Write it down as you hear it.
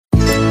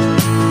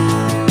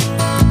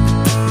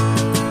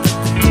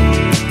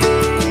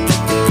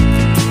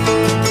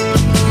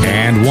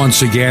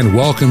once again.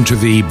 Welcome to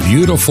the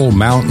beautiful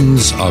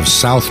mountains of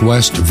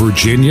Southwest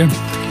Virginia.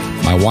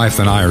 My wife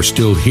and I are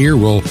still here.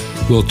 We'll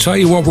tell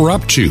you what we're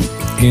up to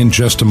in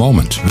just a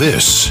moment.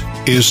 This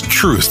is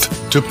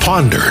Truth to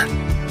Ponder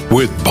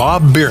with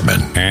Bob Bierman.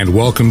 And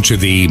welcome to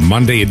the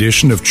Monday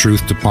edition of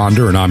Truth to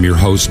Ponder, and I'm your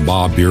host,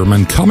 Bob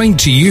Bierman, coming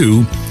to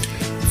you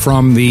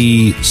from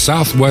the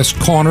southwest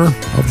corner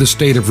of the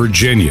state of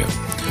Virginia.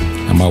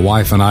 And my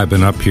wife and I have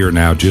been up here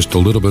now just a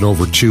little bit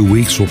over 2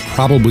 weeks. We'll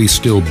probably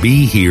still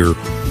be here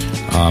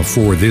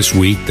for this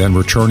week, then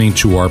returning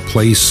to our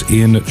place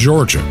in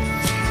Georgia.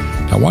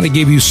 I want to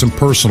give you some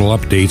personal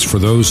updates for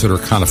those that are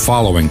kind of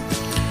following.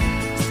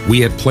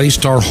 We had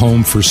placed our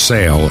home for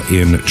sale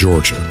in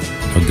Georgia.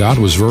 Now, God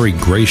was very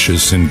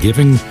gracious in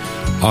giving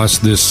us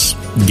this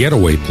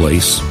getaway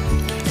place.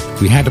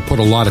 We had to put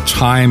a lot of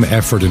time,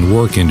 effort, and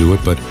work into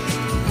it, but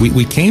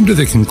we came to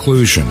the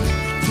conclusion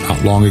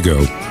not long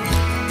ago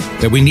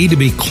that we need to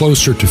be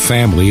closer to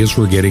family as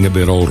we're getting a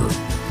bit older.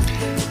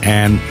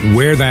 And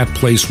where that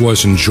place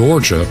was in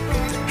Georgia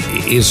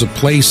is a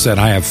place that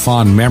I have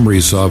fond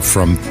memories of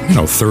from,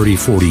 30,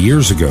 40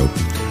 years ago.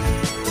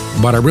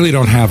 But I really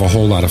don't have a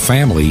whole lot of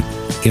family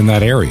in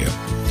that area.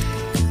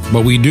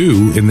 But we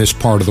do in this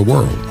part of the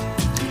world.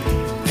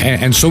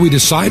 And so we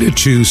decided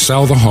to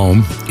sell the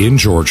home in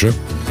Georgia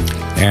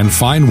and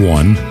find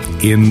one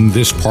in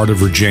this part of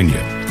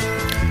Virginia.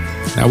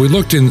 Now, we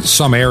looked in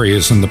some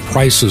areas and the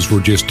prices were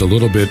just a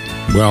little bit,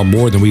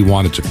 more than we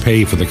wanted to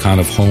pay for the kind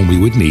of home we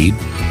would need.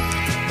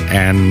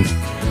 And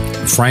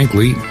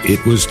frankly,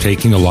 it was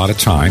taking a lot of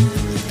time.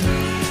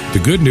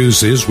 The good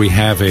news is we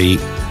have a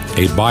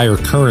buyer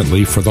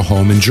currently for the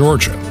home in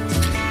Georgia.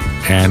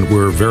 And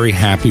we're very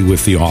happy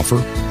with the offer.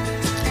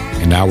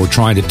 And now we're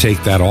trying to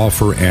take that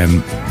offer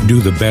and do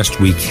the best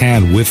we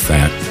can with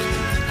that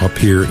up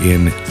here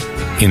in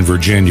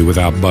Virginia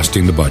without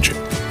busting the budget.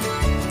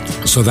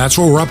 So that's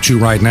what we're up to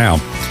right now.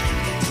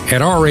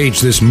 At our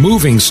age, this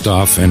moving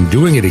stuff and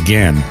doing it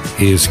again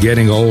is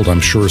getting old. I'm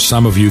sure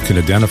some of you can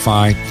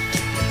identify.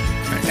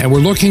 And we're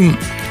looking,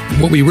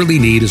 what we really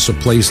need is a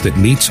place that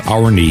meets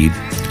our need,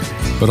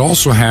 but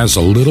also has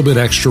a little bit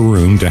extra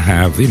room to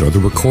have, the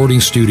recording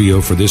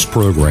studio for this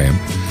program,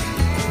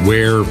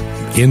 where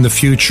in the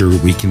future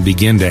we can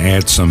begin to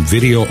add some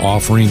video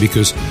offering,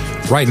 because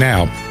right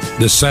now,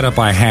 the setup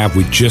I have,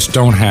 we just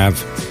don't have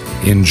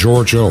in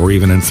Georgia or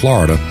even in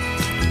Florida.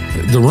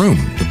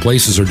 The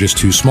places are just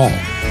too small.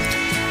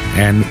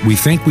 And we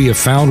think we have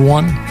found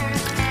one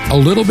a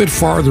little bit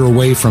farther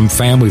away from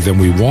family than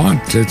we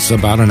want. It's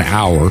about an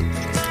hour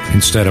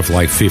instead of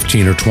like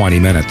 15 or 20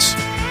 minutes.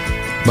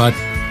 But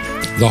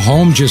the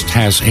home just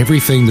has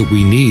everything that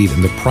we need,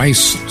 and the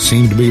price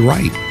seemed to be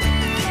right.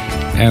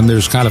 And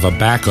there's kind of a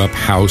backup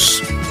house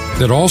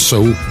that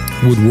also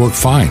would work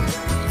fine.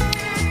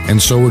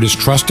 And so we're just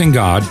trusting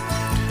God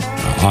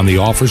on the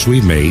offers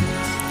we've made.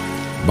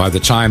 By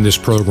the time this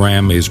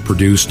program is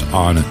produced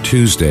on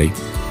Tuesday,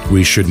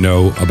 we should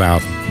know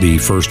about the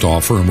first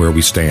offer and where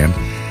we stand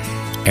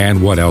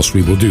and what else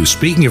we will do.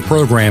 Speaking of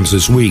programs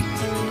this week,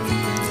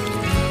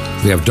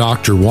 we have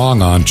Dr.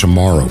 Wong on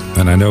tomorrow,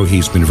 and I know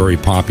he's been very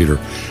popular.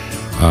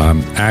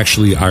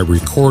 Actually, I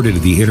recorded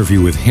the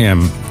interview with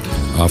him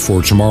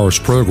for tomorrow's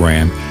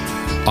program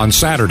on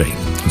Saturday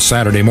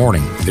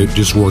morning. It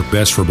just worked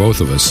best for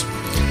both of us.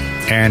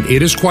 And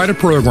it is quite a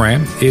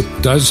program. It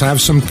does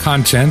have some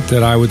content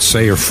that I would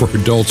say are for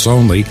adults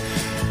only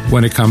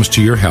when it comes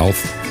to your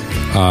health.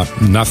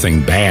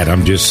 Nothing bad.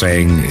 I'm just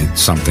saying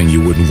it's something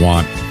you wouldn't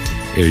want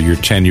your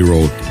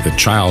 10-year-old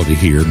child to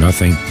hear.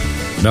 Nothing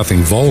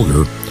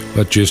vulgar,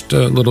 but just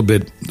a little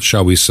bit,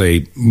 shall we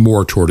say,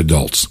 more toward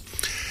adults.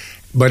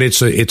 But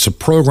it's a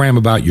program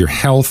about your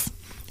health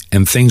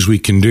and things we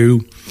can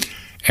do,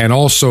 and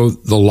also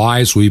the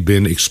lies we've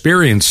been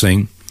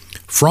experiencing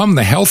from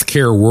the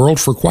healthcare world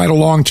for quite a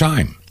long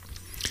time.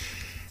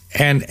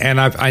 And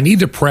I need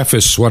to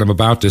preface what I'm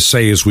about to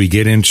say as we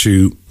get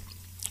into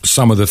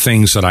some of the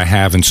things that I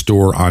have in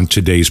store on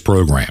today's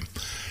program.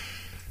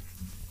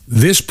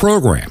 This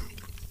program,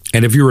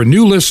 and if you're a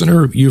new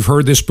listener, you've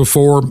heard this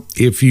before.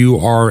 If you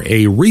are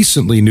a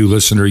recently new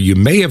listener, you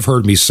may have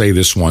heard me say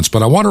this once,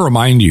 but I want to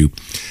remind you,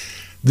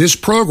 this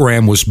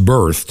program was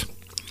birthed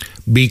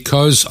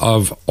because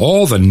of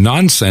all the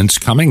nonsense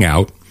coming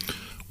out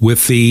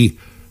with the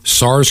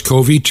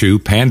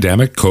SARS-CoV-2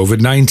 pandemic,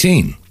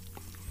 COVID-19.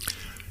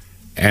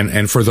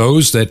 And for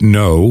those that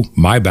know,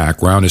 my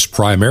background is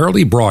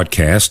primarily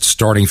broadcast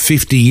starting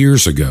 50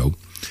 years ago,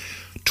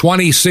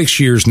 26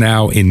 years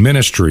now in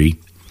ministry,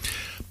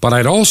 but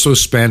I'd also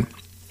spent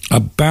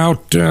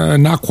about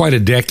not quite a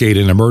decade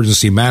in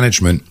emergency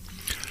management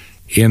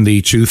in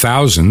the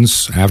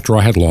 2000s after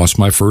I had lost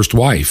my first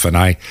wife. And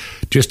I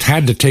just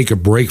had to take a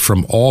break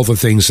from all the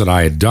things that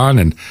I had done,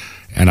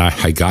 and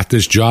I got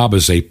this job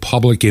as a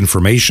public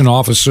information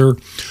officer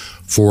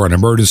for an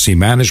emergency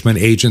management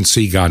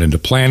agency, got into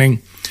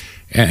planning,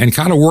 and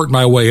kind of worked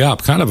my way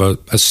up, kind of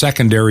a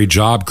secondary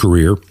job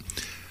career.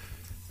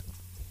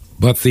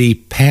 But the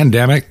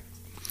pandemic,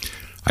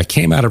 I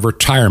came out of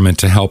retirement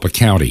to help a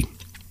county.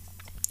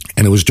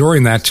 And it was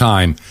during that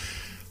time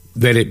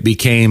that it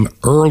became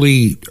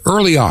early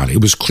on,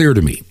 it was clear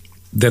to me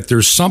that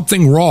there's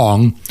something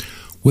wrong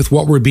with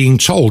what we're being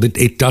told.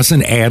 It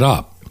doesn't add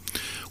up.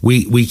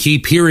 We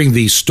keep hearing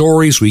these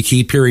stories, we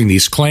keep hearing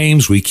these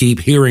claims, we keep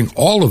hearing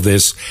all of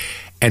this,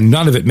 and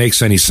none of it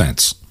makes any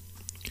sense.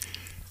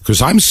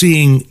 Because I'm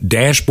seeing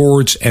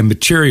dashboards and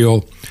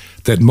material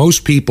that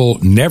most people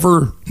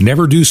never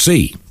do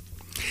see.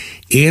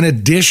 In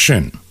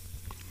addition,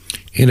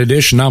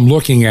 I'm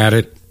looking at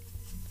it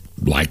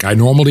like I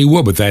normally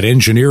would with that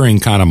engineering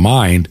kind of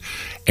mind,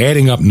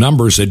 adding up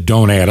numbers that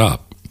don't add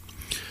up.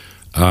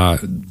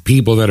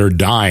 People that are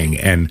dying,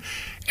 and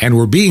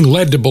we're being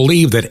led to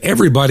believe that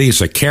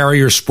everybody's a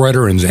carrier,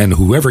 spreader, and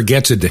whoever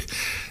gets it.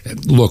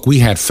 Look, we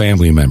had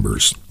family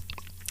members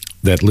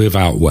that live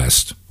out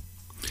west,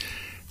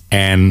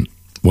 and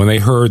when they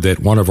heard that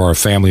one of our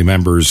family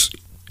members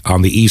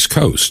on the East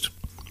Coast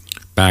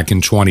back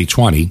in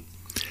 2020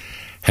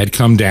 had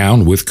come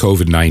down with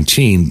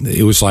COVID-19,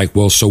 it was like,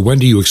 well, so when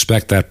do you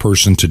expect that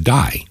person to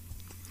die?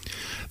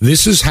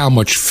 This is how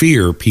much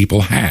fear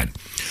people had.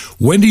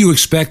 When do you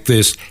expect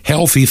this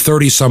healthy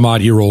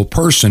 30-some-odd-year-old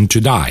person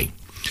to die?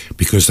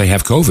 Because they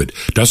have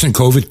COVID. Doesn't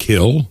COVID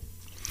kill?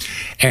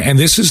 And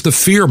this is the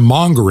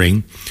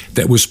fear-mongering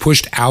that was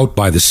pushed out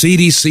by the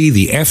CDC,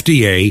 the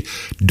FDA,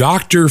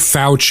 Dr.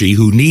 Fauci,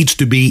 who needs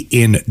to be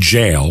in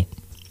jail.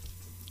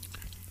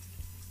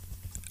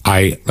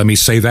 Let me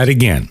say that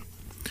again.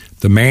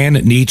 The man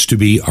needs to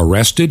be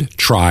arrested,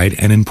 tried,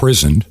 and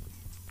imprisoned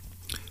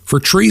for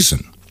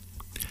treason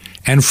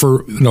and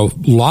for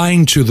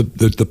lying to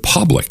the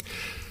public.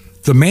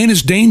 The man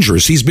is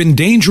dangerous. He's been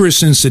dangerous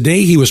since the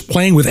day he was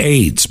playing with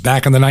AIDS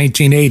back in the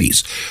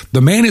 1980s.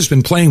 The man has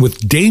been playing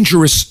with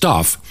dangerous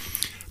stuff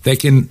that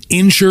can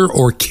injure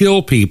or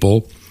kill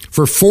people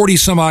for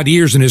 40-some-odd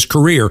years in his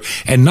career,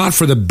 and not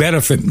for the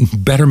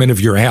betterment of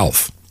your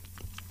health.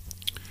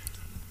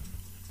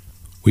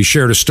 We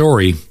shared a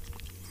story,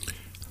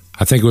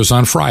 I think it was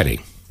on Friday,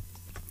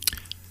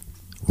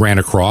 ran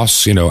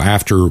across,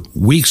 after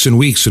weeks and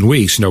weeks and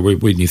weeks,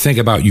 when you think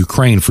about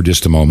Ukraine for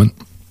just a moment,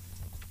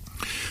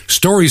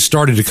 stories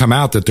started to come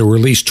out that there were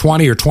at least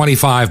 20 or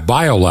 25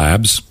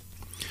 biolabs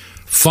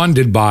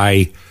funded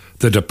by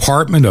the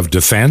Department of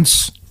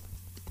Defense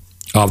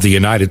of the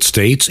United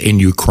States in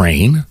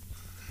Ukraine.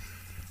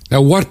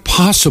 Now, what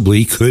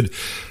possibly could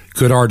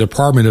our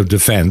Department of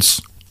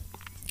Defense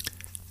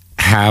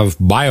have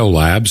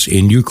biolabs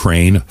in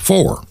Ukraine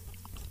for?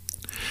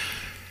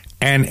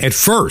 And at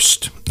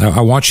first,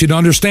 I want you to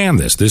understand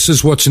this. This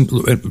is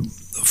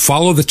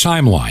follow the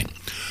timeline.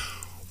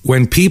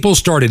 When people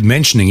started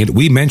mentioning it,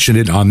 we mentioned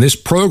it on this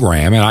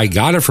program, and I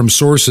got it from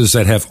sources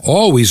that have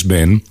always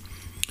been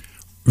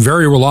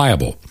very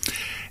reliable.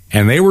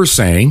 And they were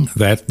saying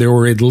that there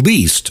were at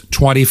least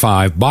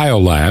 25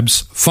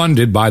 biolabs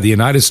funded by the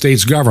United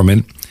States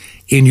government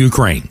in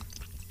Ukraine.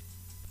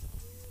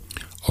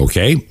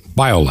 Okay,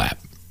 biolab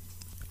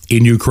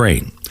in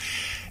Ukraine.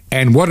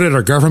 And what did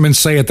our government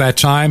say at that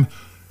time?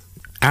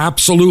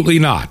 Absolutely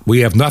not. We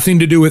have nothing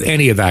to do with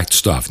any of that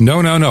stuff.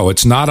 No,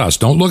 it's not us.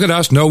 Don't look at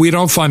us. No, we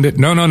don't fund it.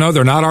 No,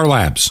 they're not our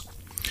labs.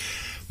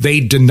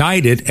 They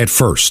denied it at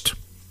first.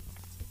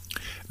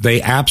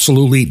 They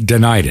absolutely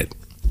denied it.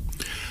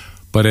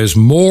 But as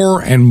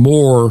more and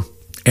more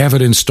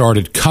evidence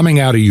started coming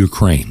out of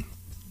Ukraine,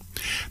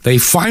 they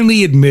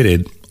finally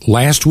admitted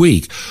last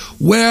week,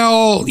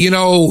 well,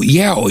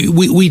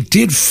 we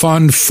did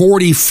fund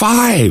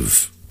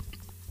 45.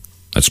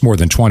 That's more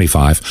than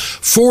 25.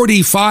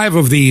 45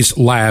 of these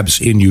labs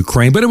in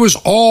Ukraine, but it was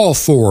all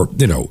for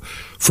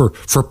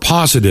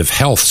positive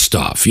health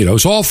stuff. It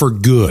was all for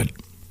good.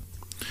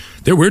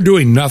 We're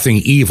doing nothing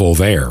evil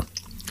there.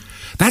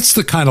 That's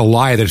the kind of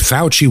lie that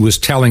Fauci was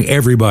telling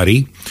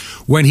everybody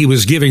when he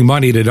was giving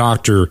money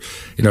to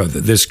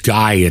this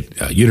guy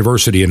at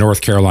University of North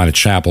Carolina,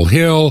 Chapel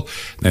Hill,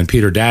 and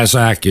Peter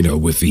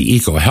Daszak, with the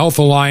Eco Health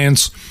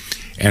Alliance,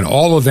 and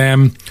all of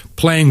them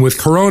playing with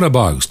corona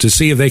bugs to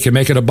see if they can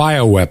make it a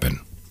bioweapon.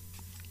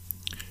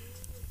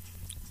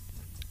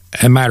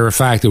 As a matter of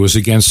fact, it was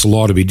against the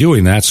law to be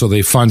doing that, so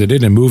they funded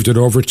it and moved it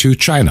over to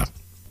China,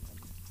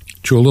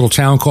 to a little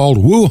town called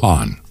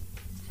Wuhan.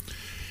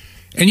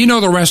 And you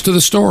know the rest of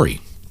the story.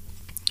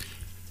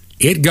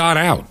 It got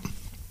out,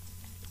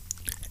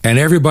 and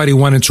everybody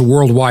went into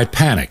worldwide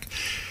panic.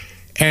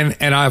 And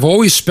I've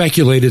always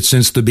speculated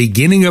since the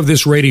beginning of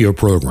this radio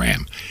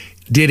program,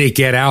 did it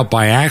get out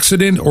by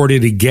accident or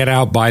did it get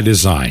out by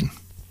design?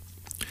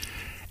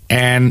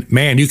 And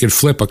man, you can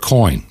flip a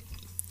coin.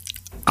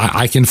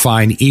 I can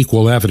find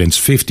equal evidence,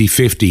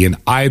 50-50 in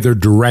either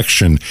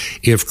direction,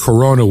 if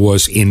corona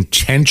was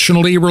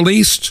intentionally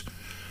released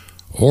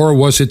or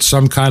was it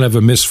some kind of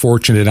a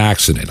misfortunate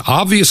accident.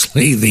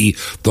 Obviously, the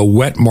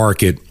wet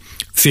market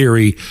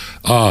theory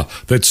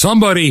that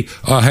somebody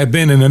had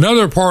been in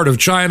another part of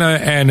China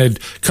and had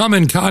come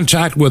in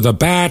contact with a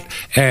bat,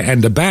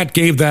 and the bat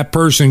gave that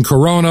person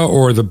corona,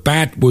 or the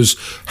bat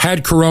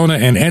had corona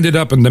and ended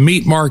up in the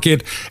meat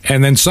market,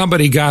 and then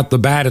somebody got the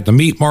bat at the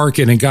meat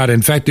market and got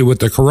infected with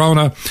the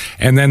corona,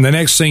 and then the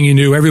next thing you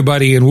knew,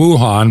 everybody in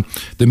Wuhan,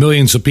 the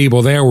millions of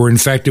people there, were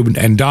infected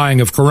and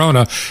dying of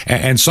corona,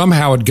 and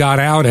somehow it got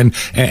out and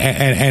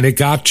it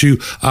got to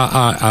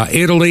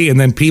Italy, and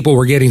then people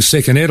were getting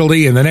sick in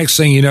Italy, and the next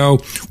thing you know,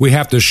 we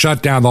have to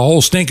shut down the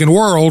whole stinking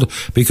world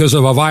because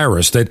of a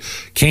virus that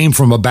came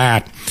from a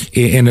bat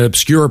in an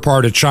obscure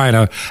part of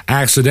China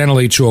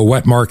accidentally to a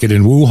wet market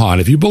in Wuhan.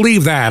 If you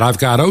believe that, I've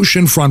got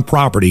oceanfront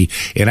property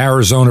in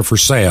Arizona for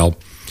sale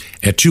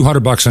at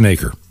 $200 an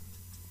acre.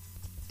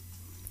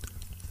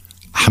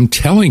 I'm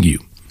telling you,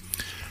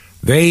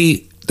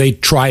 they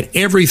tried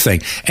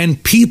everything,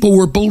 and people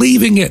were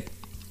believing it.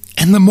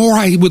 And the more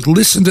I would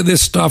listen to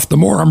this stuff, the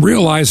more I'm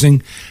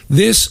realizing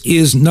this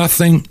is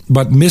nothing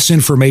but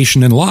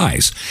misinformation and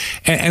lies.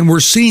 And we're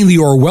seeing the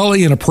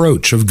Orwellian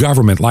approach of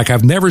government like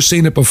I've never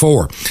seen it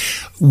before,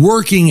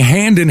 working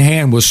hand in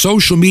hand with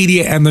social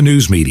media and the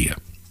news media,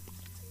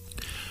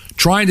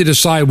 trying to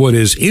decide what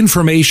is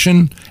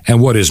information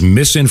and what is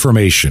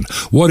misinformation,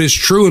 what is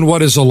true and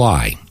what is a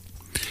lie.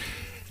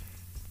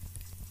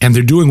 And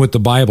they're doing what the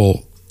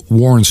Bible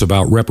warns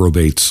about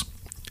reprobates.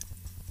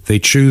 They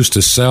choose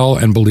to sell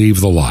and believe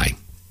the lie.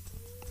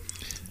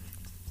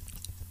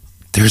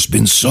 There's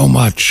been so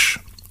much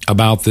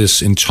about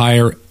this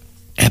entire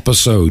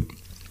episode,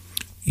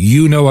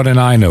 you know it and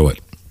I know it,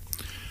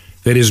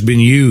 that has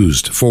been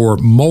used for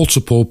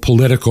multiple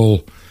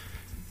political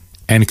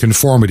and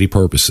conformity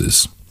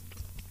purposes.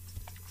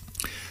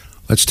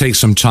 Let's take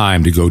some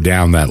time to go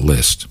down that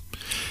list.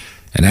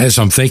 And as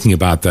I'm thinking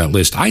about that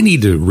list, I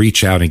need to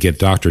reach out and get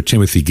Dr.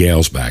 Timothy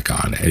Gales back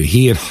on.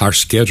 He and our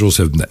schedules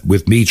have,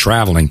 with me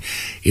traveling,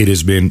 it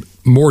has been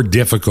more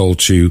difficult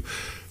to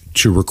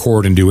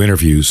record and do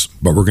interviews,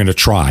 but we're going to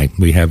try.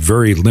 We have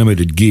very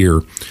limited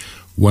gear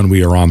when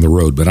we are on the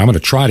road, but I'm going to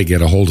try to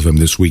get a hold of him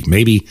this week.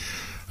 Maybe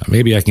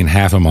I can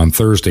have him on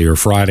Thursday or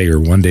Friday or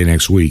one day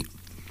next week.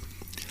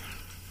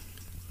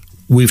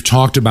 We've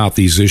talked about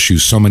these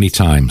issues so many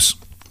times,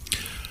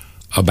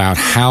 about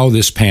how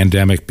this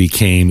pandemic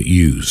became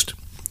used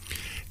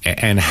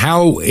and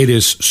how it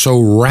is so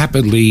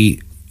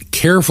rapidly,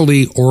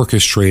 carefully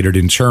orchestrated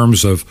in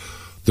terms of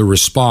the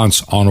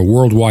response on a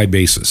worldwide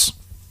basis.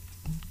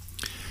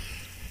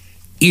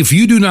 If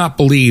you do not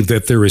believe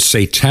that there is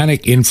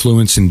satanic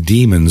influence and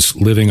demons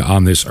living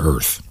on this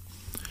earth,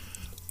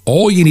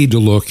 all you need to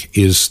look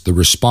is the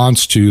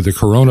response to the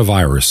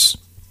coronavirus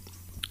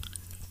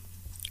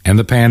and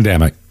the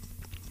pandemic,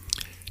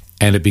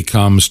 and it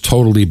becomes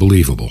totally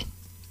believable.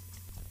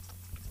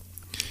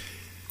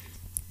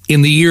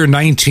 In the year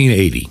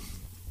 1980,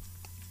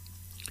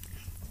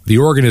 the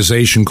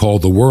organization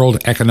called the World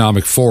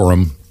Economic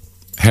Forum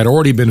had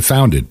already been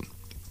founded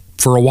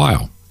for a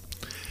while.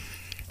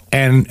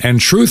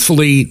 And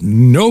truthfully,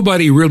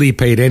 nobody really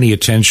paid any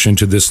attention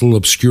to this little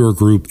obscure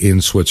group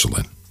in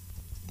Switzerland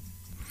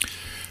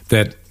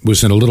that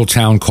was in a little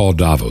town called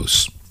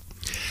Davos.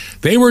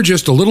 They were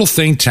just a little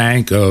think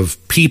tank of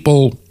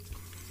people,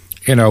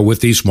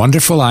 with these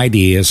wonderful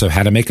ideas of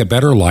how to make a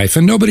better life,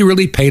 and nobody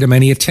really paid them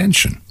any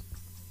attention.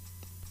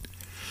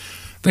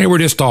 They were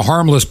just a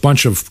harmless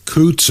bunch of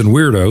coots and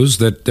weirdos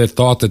that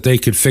thought that they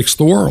could fix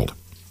the world.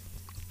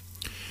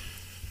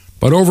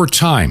 But over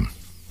time,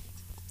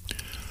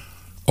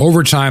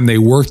 they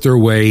worked their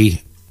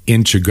way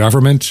into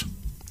government,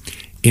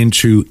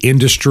 into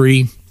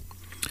industry,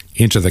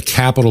 into the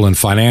capital and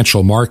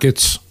financial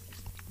markets.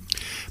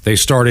 They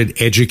started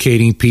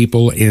educating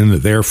people in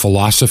their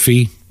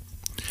philosophy.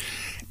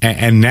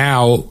 And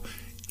now,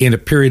 in a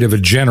period of a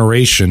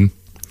generation,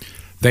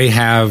 they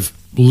have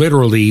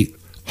literally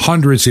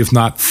hundreds, if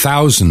not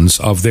thousands,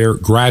 of their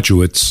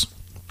graduates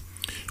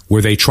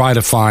where they try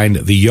to find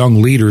the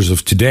young leaders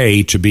of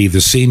today to be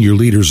the senior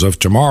leaders of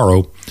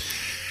tomorrow.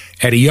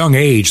 At a young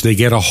age, they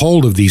get a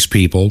hold of these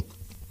people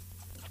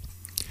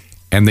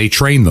and they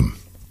train them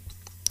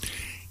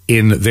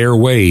in their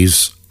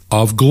ways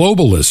of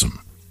globalism,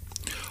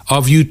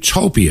 of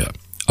utopia,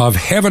 of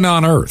heaven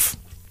on earth.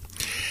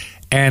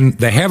 And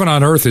the heaven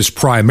on earth is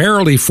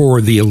primarily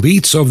for the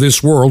elites of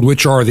this world,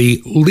 which are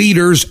the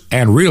leaders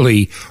and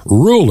really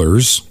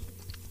rulers.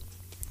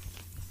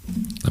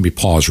 Let me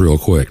pause real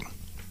quick.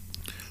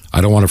 I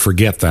don't want to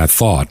forget that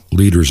thought,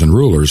 leaders and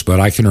rulers,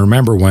 but I can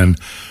remember when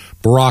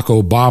Barack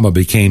Obama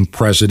became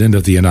president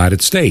of the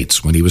United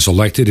States, when he was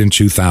elected in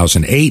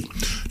 2008,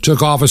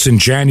 took office in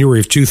January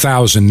of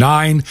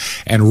 2009,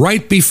 and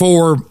right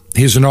before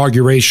his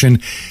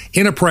inauguration,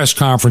 in a press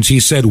conference, he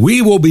said,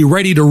 "We will be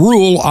ready to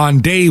rule on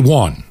day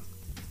one."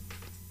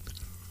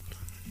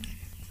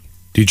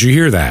 Did you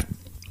hear that?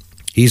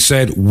 He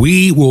said,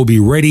 "We will be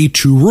ready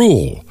to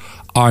rule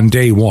on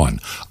day one.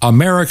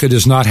 America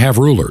does not have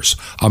rulers.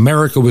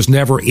 America was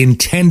never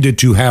intended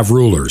to have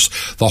rulers.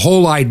 The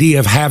whole idea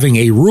of having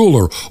a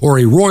ruler or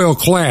a royal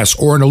class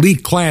or an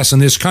elite class in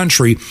this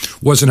country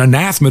was an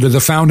anathema to the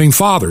founding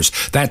fathers.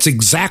 That's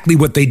exactly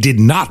what they did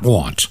not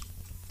want.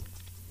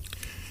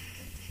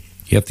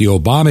 Yet the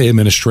Obama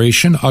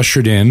administration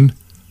ushered in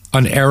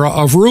an era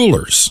of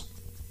rulers.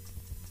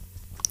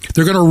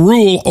 They're going to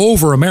rule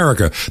over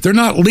America. They're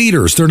not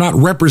leaders. They're not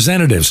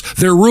representatives.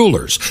 They're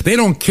rulers. They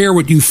don't care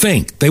what you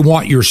think. They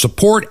want your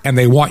support and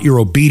they want your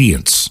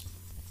obedience.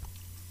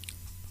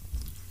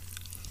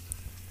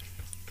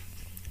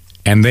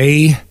 And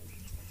they're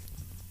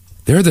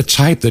the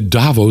type that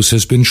Davos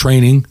has been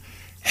training.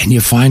 And you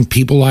find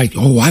people like,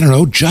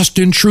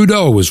 Justin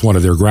Trudeau is one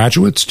of their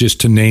graduates, just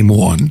to name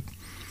one.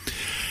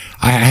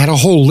 I had a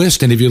whole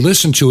list, and if you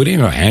listen to it,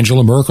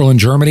 Angela Merkel in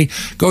Germany,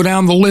 go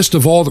down the list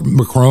of all the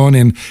Macron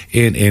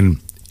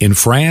in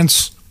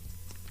France,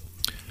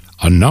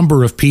 a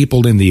number of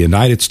people in the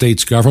United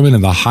States government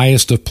in the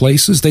highest of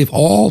places, they're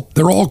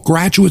all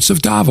graduates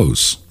of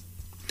Davos.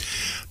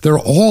 They're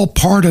all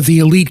part of the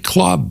elite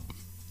club.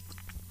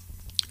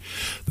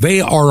 They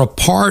are a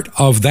part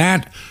of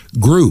that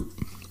group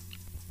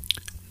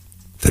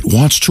that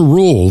wants to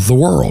rule the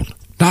world.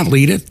 Not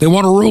lead it. They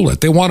want to rule it.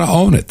 They want to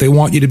own it. They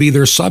want you to be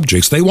their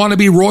subjects. They want to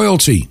be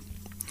royalty.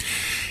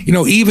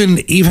 Even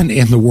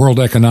in the World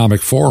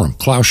Economic Forum,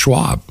 Klaus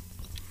Schwab,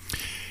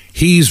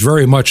 he's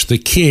very much the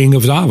king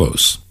of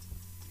Davos.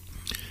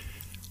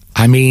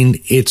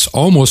 It's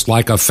almost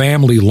like a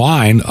family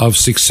line of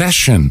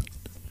succession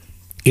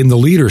in the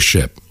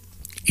leadership.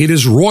 It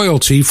is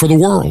royalty for the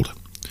world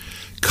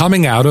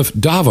coming out of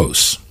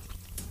Davos.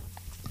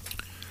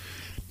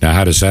 Now,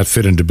 how does that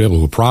fit into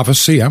biblical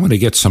prophecy? I'm going to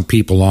get some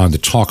people on to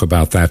talk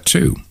about that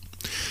too.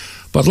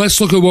 But let's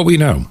look at what we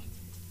know.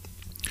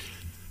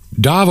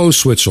 Davos,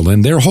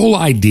 Switzerland, their whole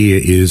idea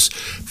is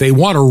they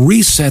want to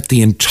reset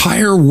the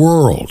entire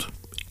world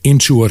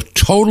into a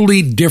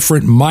totally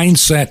different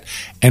mindset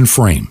and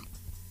frame.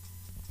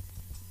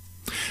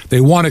 They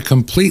want to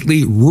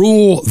completely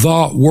rule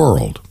the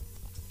world.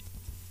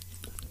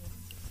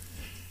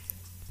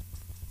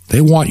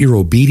 They want your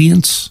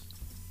obedience.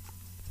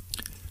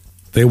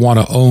 They want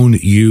to own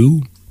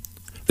you.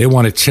 They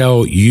want to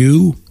tell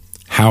you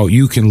how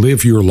you can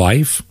live your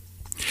life.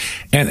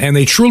 And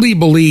they truly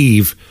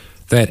believe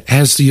that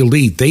as the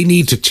elite, they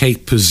need to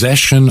take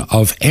possession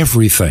of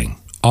everything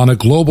on a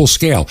global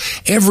scale.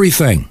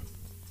 Everything.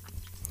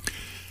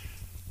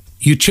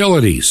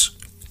 Utilities,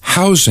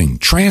 housing,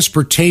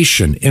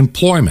 transportation,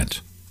 employment,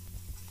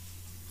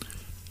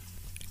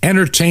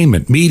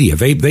 entertainment, media.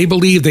 They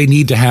believe they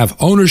need to have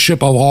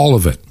ownership of all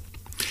of it.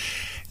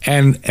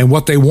 And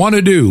what they want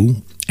to do,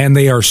 and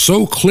they are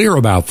so clear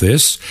about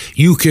this,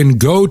 you can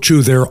go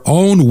to their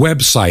own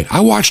website.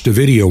 I watched a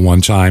video one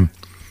time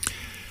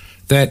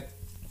that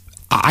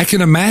I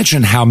can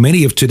imagine how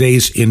many of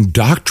today's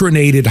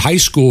indoctrinated high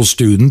school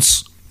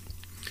students,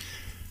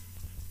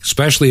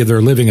 especially if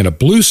they're living in a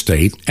blue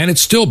state, and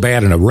it's still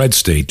bad in a red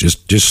state,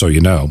 just so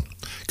you know.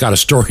 Got a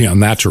story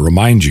on that to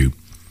remind you.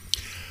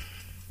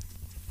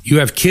 You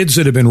have kids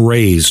that have been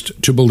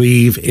raised to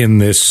believe in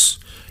this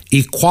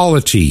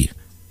equality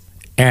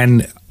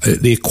and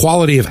the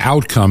equality of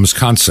outcomes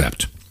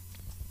concept.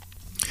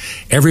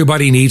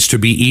 Everybody needs to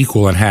be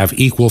equal and have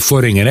equal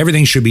footing, and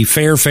everything should be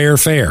fair, fair,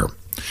 fair.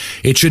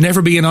 It should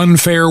never be an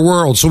unfair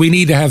world, so we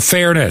need to have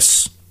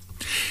fairness.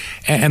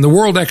 And the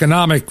World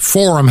Economic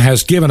Forum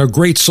has given a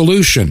great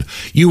solution.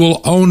 You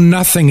will own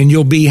nothing and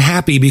you'll be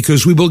happy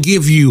because we will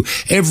give you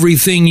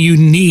everything you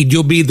need.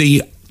 You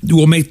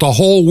will make the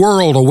whole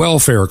world a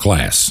welfare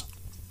class.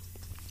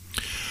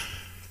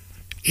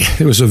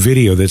 There was a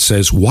video that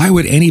says, why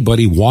would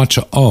anybody want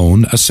to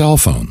own a cell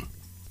phone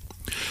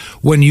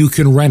when you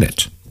can rent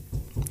it?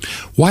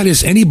 Why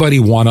does anybody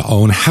want to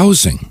own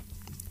housing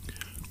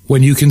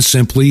when you can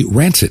simply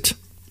rent it?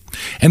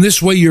 And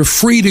this way you're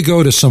free to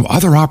go to some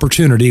other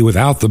opportunity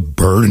without the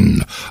burden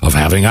of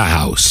having a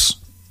house.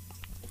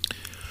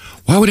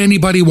 Why would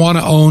anybody want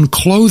to own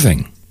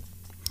clothing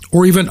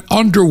or even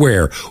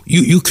underwear?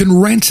 You can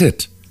rent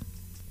it.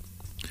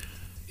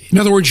 In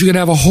other words, you can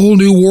have a whole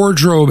new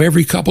wardrobe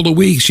every couple of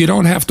weeks. You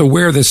don't have to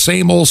wear the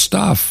same old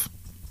stuff.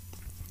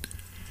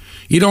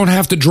 You don't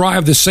have to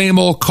drive the same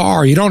old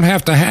car. You don't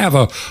have to have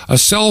a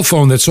cell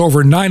phone that's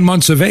over 9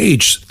 months of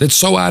age that's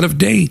so out of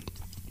date.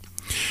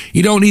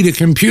 You don't need a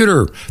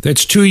computer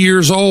that's 2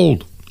 years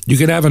old. You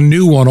can have a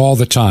new one all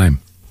the time.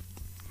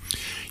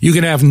 You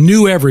can have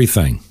new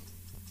everything.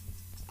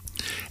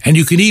 And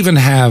you can even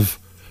have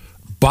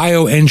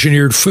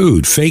bioengineered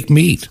food, fake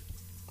meat,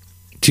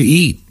 to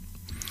eat.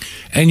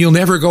 And you'll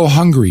never go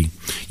hungry.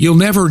 You'll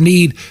never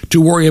need to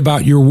worry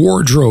about your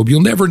wardrobe.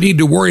 You'll never need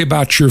to worry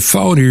about your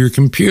phone or your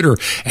computer.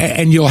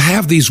 And you'll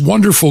have these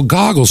wonderful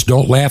goggles.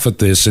 Don't laugh at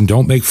this and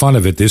don't make fun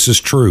of it. This is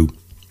true.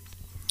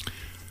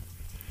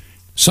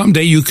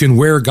 Someday you can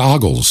wear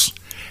goggles.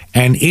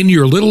 And in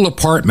your little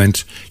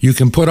apartment, you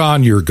can put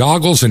on your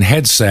goggles and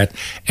headset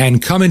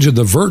and come into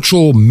the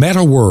virtual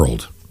meta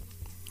world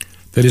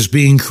that is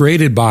being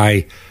created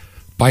by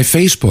by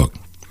Facebook,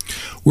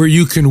 where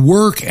you can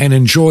work and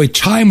enjoy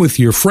time with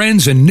your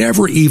friends and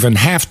never even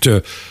have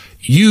to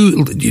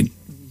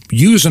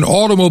use an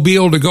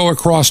automobile to go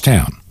across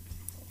town.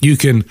 You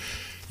can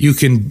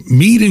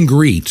meet and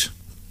greet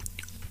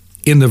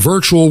in the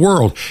virtual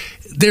world.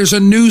 There's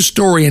a news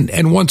story,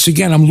 and once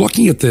again, I'm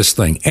looking at this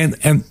thing,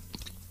 and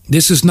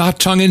this is not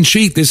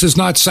tongue-in-cheek. This is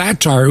not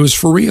satire. It was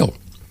for real.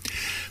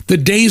 The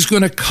day's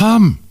going to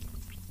come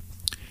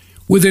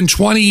within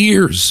 20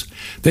 years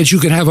that you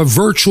can have a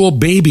virtual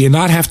baby and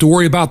not have to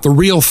worry about the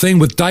real thing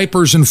with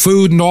diapers and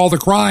food and all the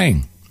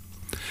crying.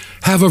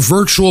 Have a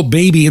virtual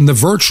baby in the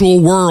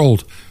virtual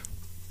world.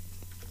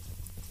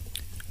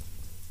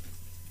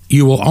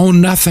 You will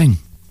own nothing,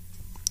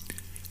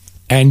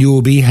 and you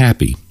will be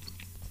happy.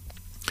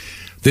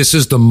 This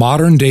is the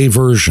modern-day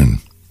version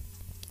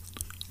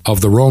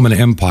of the Roman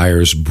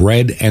Empire's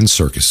bread and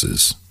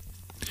circuses.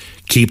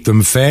 Keep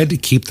them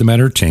fed, keep them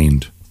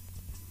entertained.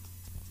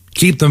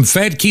 Keep them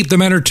fed, keep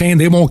them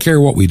entertained. They won't care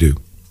what we do.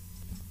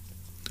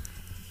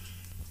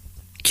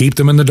 Keep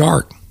them in the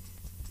dark.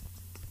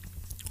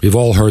 We've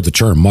all heard the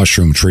term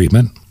mushroom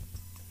treatment.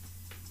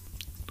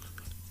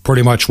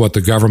 Pretty much what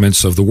the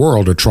governments of the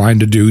world are trying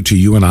to do to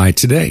you and I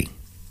today.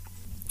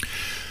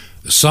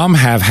 Some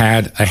have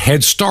had a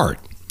head start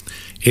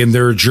in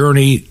their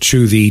journey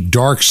to the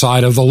dark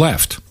side of the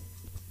left.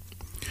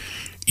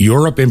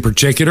 Europe in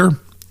particular,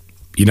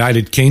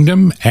 United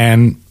Kingdom,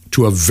 and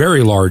to a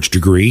very large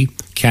degree,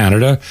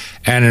 Canada,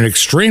 and an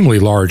extremely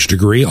large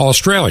degree,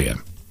 Australia,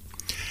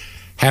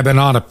 have been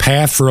on a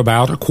path for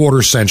about a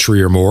quarter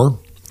century or more,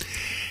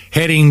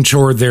 heading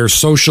toward their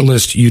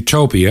socialist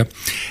utopia,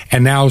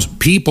 and now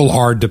people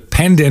are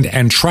dependent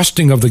and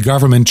trusting of the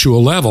government to a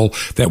level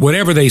that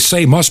whatever they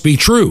say must be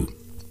true.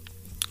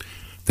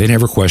 They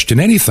never question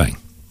anything.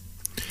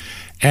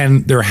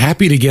 And they're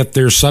happy to get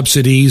their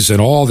subsidies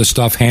and all the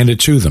stuff handed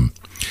to them.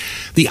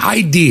 The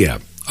idea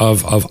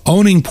of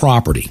owning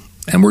property,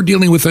 and we're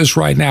dealing with this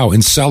right now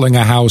in selling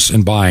a house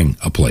and buying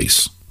a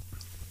place.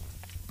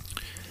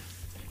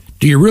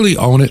 Do you really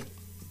own it?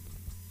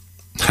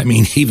 I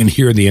mean, even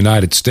here in the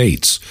United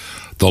States,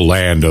 the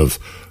land of,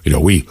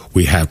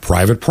 we have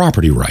private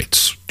property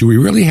rights. Do we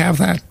really have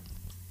that?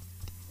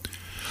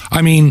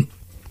 I mean,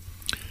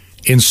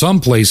 in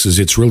some places,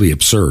 it's really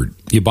absurd.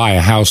 You buy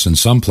a house in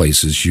some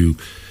places, you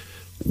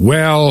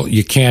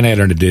can't add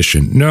an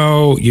addition.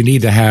 No, you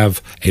need to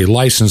have a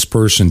licensed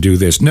person do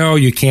this. No,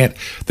 you can't.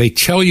 They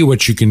tell you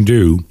what you can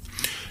do.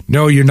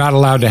 No, you're not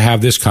allowed to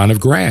have this kind of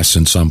grass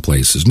in some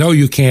places. No,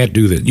 you can't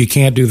do that. You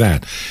can't do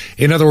that.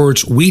 In other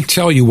words, we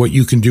tell you what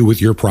you can do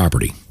with your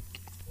property.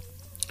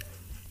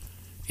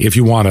 If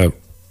you want to,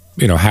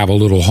 have a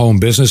little home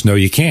business, no,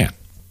 you can't.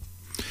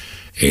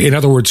 In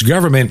other words,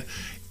 government,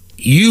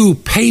 you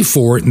pay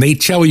for it and they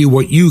tell you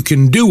what you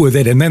can do with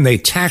it, and then they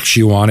tax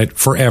you on it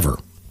forever.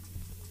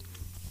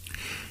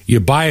 You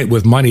buy it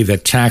with money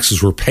that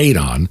taxes were paid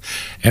on,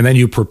 and then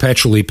you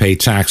perpetually pay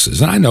taxes.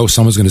 And I know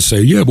someone's going to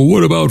say, yeah, but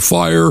what about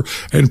fire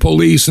and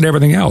police and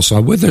everything else?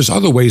 There's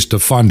other ways to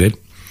fund it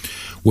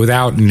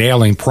without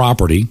nailing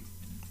property.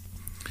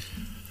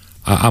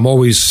 I'm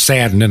always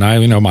saddened,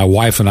 and my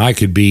wife and I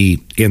could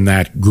be in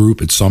that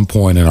group at some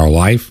point in our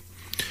life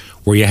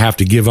where you have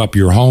to give up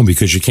your home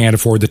because you can't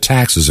afford the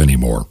taxes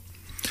anymore.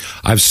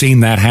 I've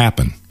seen that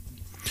happen,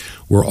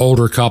 where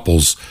older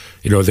couples,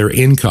 their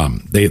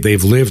income,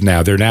 they've lived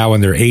now, they're now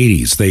in their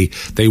 80s.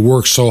 They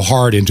worked so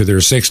hard into their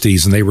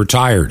 60s and they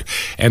retired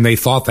and they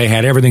thought they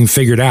had everything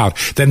figured out.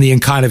 Then the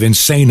kind of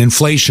insane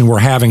inflation we're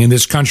having in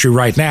this country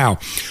right now,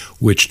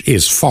 which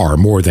is far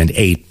more than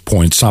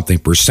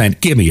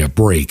 8-point-something%. Give me a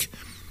break.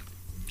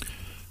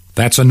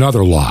 That's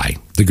another lie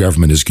the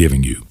government is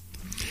giving you.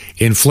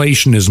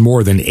 Inflation is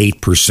more than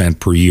 8%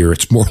 per year.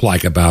 It's more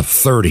like about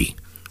 30.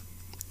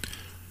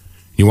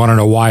 You want to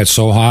know why it's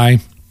so high?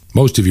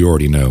 Most of you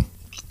already know.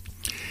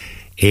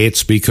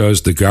 It's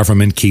because the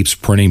government keeps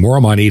printing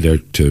more money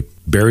to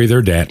bury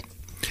their debt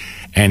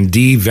and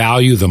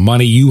devalue the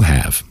money you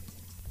have.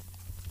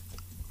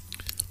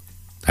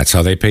 That's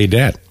how they pay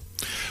debt.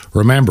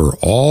 Remember,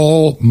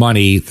 all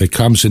money that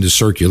comes into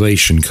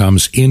circulation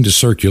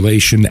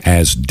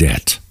as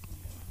debt.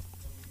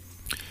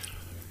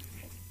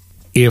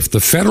 If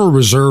the Federal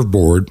Reserve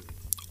Board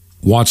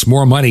wants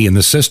more money in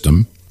the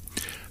system,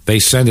 they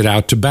send it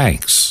out to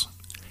banks.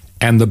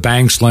 And the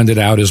banks lend it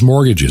out as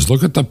mortgages.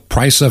 Look at the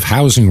price of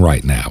housing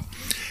right now.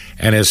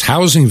 And as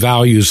housing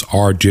values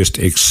are just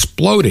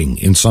exploding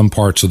in some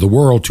parts of the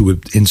world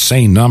to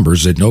insane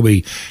numbers that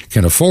nobody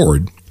can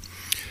afford,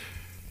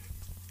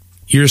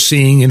 you're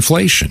seeing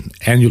inflation.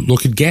 And you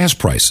look at gas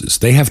prices.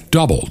 They have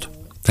doubled.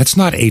 That's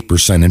not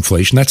 8%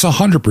 inflation. That's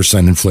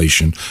 100%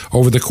 inflation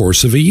over the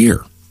course of a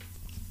year.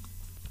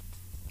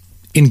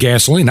 In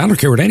gasoline, I don't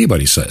care what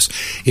anybody says.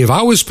 If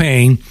I was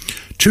paying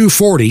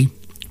 $2.40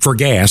 for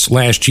gas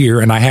last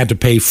year and I had to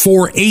pay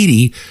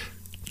 $4.80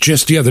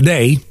 just the other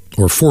day,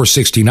 or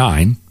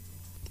 $4.69,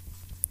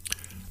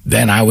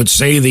 then I would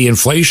say the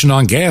inflation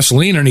on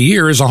gasoline in a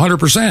year is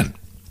 100%.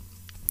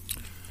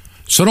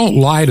 So don't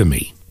lie to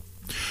me.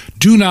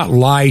 Do not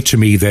lie to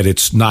me that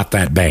it's not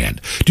that bad.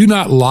 Do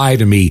not lie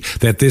to me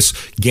that this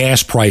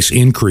gas price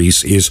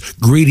increase is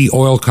greedy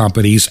oil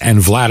companies and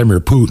Vladimir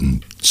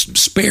Putin.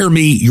 Spare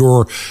me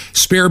your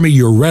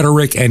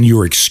rhetoric and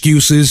your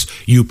excuses,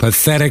 you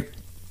pathetic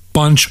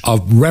bunch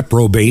of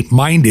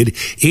reprobate-minded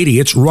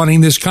idiots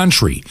running this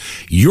country.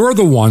 You're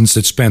the ones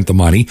that spent the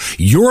money.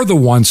 You're the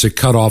ones that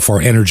cut off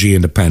our energy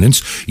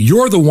independence.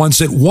 You're the ones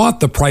that want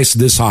the price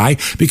this high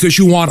because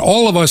you want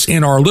all of us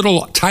in our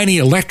little tiny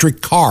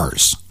electric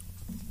cars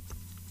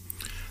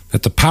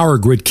that the power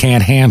grid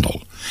can't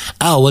handle.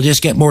 Oh, we'll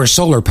just get more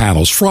solar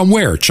panels. From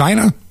where?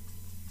 China?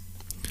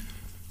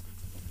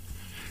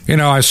 You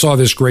know, I saw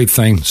this great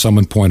thing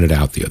someone pointed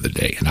out the other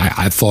day, and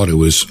I thought it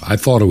was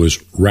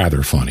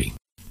rather funny.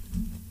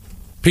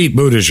 Pete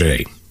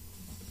Buttigieg,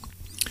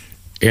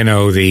 you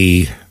know,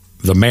 the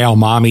male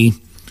mommy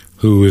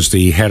who is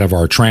the head of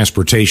our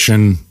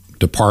transportation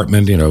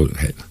department, you know,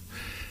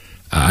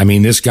 I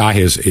mean, this guy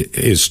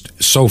is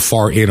so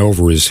far in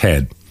over his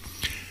head.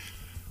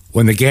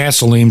 When the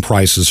gasoline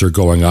prices are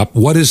going up,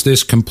 what does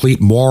this complete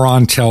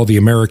moron tell the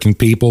American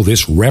people?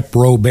 This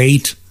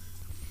reprobate?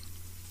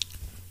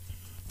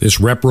 This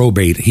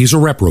reprobate, he's a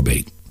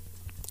reprobate.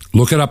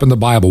 Look it up in the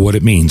Bible what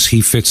it means.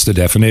 He fits the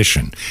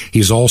definition.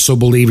 He's also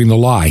believing the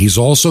lie. He's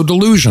also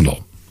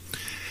delusional.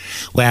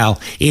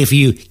 Well, if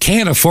you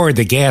can't afford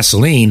the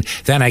gasoline,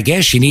 then I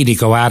guess you need to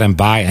go out and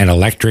buy an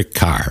electric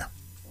car.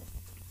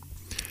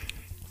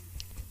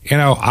 You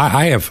know,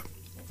 I have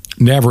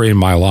never in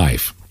my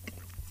life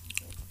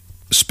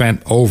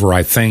spent over,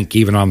 I think,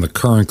 even on the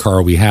current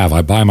car we have,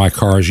 I buy my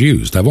cars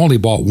used. I've only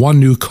bought one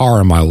new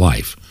car in my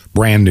life,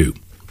 brand new.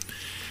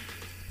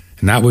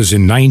 And that was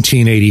in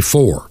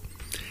 1984.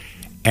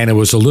 And it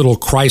was a little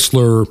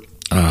Chrysler,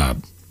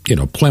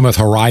 Plymouth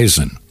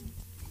Horizon.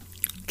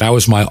 That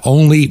was my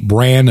only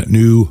brand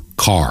new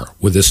car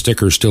with the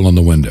sticker still in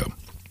the window.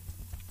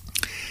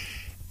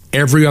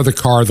 Every other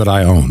car that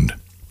I owned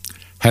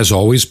has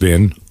always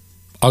been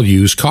a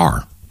used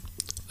car.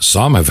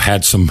 Some have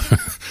had some,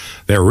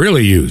 they're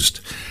really used.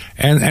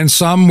 And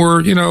some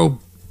were,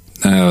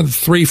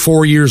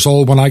 3-4 years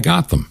old when I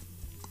got them.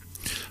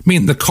 I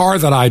mean, the car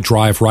that I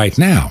drive right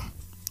now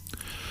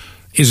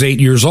is 8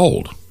 years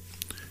old.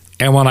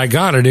 And when I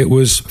got it, it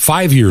was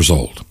 5 years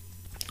old.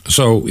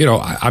 So,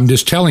 I'm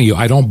just telling you,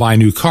 I don't buy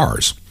new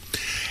cars.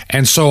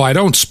 And so I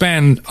don't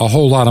spend a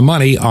whole lot of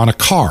money on a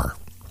car.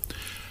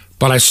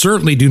 But I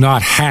certainly do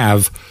not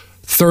have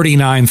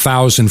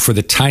 $39,000 for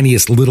the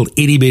tiniest little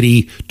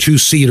itty-bitty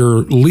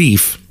two-seater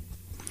Leaf.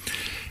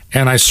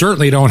 And I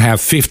certainly don't have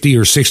 $50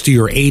 or $60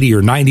 or $80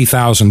 or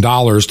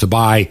 $90,000 to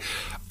buy,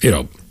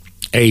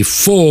 a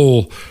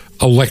full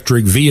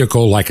electric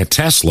vehicle like a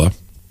Tesla.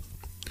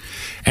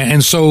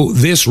 And so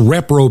this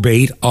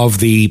reprobate of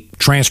the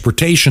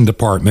transportation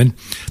department,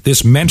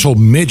 this mental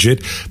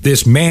midget,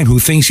 this man who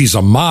thinks he's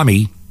a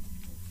mommy,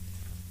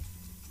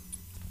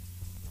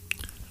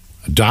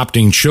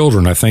 adopting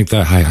children, I think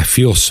that I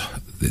feel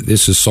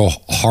this is so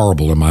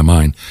horrible in my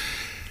mind.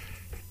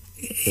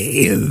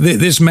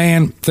 This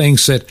man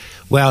thinks that,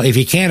 well, if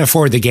you can't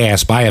afford the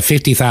gas, buy a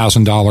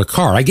 $50,000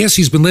 car. I guess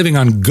he's been living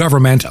on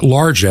government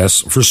largesse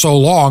for so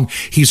long,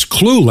 he's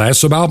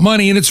clueless about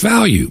money and its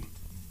value.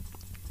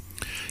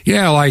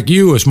 Yeah, like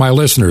you as my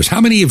listeners. How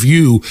many of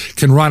you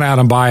can run out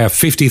and buy a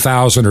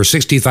 $50,000 or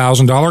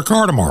 $60,000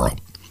 car tomorrow?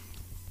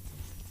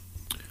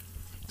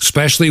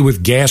 Especially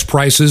with gas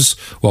prices.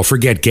 Well,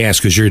 forget gas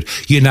because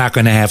you're not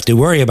going to have to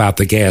worry about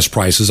the gas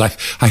prices. I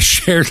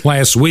shared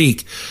last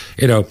week,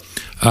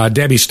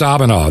 Debbie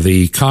Stabenow,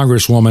 the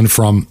congresswoman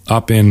from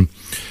up in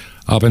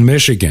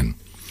Michigan,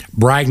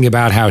 bragging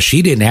about how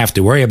she didn't have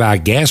to worry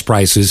about gas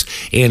prices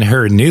in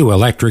her new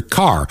electric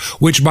car,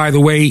 which, by the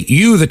way,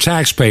 you, the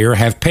taxpayer,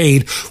 have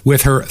paid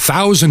with her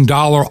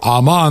 $1,000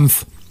 a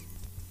month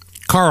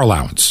car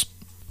allowance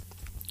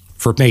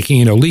for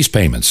making, lease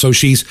payments. So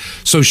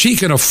she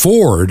can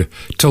afford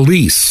to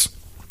lease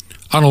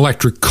an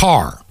electric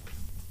car.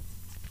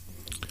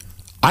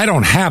 I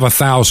don't have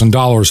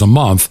 $1,000 a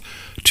month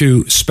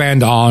to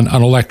spend on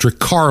an electric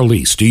car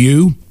lease. Do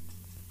you?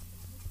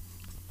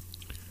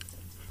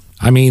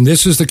 I mean,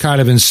 this is the kind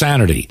of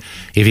insanity.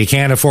 If you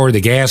can't afford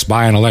the gas,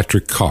 buy an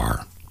electric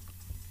car.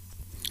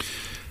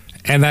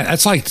 And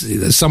that's like,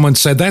 someone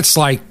said, that's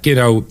like,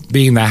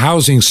 being the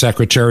housing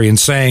secretary and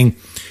saying,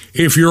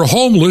 if you're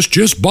homeless,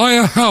 just buy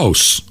a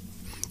house.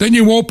 Then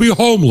you won't be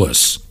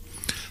homeless.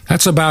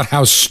 That's about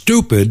how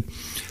stupid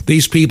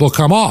these people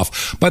come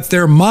off. But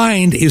their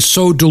mind is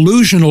so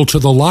delusional to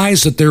the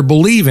lies that they're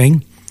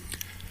believing,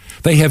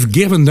 they have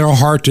given their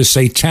heart to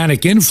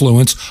satanic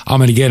influence. I'm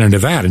going to get into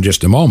that in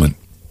just a moment.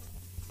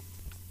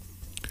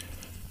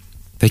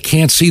 They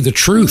can't see the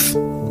truth.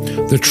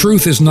 The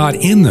truth is not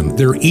in them.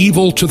 They're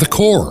evil to the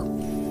core.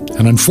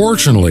 And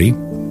unfortunately,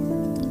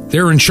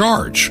 they're in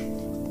charge.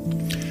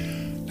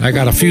 I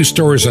got a few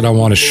stories that I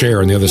want to share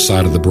on the other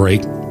side of the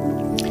break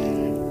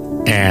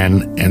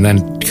and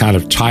then kind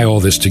of tie all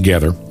this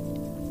together.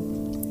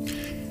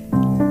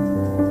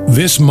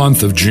 This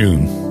month of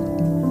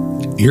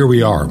June, here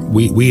we are.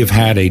 We have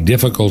had a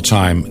difficult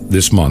time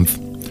this month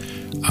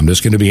I'm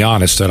just going to be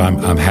honest that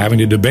I'm having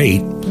to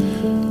debate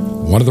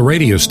one of the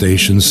radio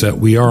stations that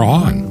we are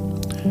on.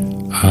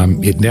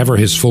 It never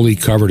has fully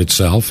covered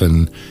itself,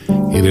 and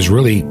it has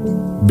really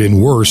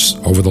been worse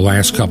over the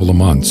last couple of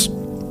months.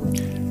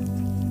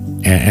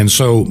 And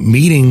so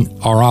meeting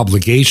our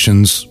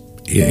obligations,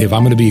 if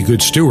I'm going to be a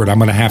good steward, I'm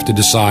going to have to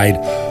decide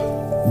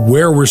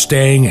where we're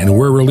staying and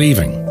where we're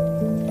leaving.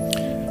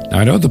 Now,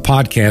 I know the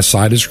podcast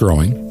side is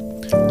growing,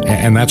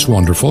 and that's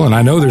wonderful. And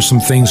I know there's some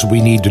things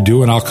we need to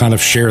do, and I'll kind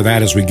of share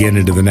that as we get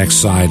into the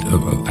next side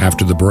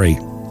after the break.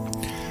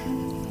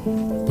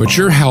 But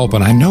your help,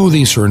 and I know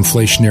these are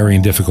inflationary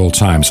and difficult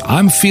times.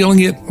 I'm feeling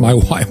it. My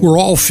wife, we're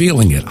all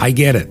feeling it. I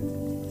get it.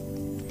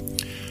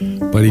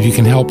 But if you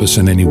can help us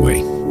in any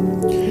way,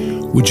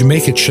 would you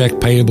make a check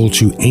payable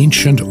to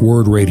Ancient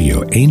Word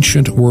Radio,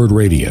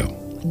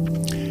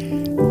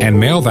 and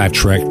mail that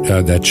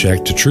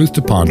check to Truth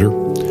to Ponder.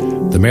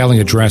 The mailing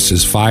address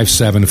is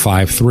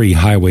 5753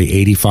 Highway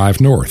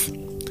 85 North.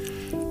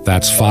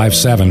 That's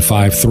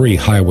 5753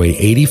 Highway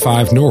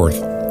 85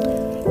 North.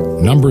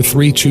 Number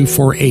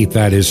 3248,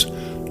 that is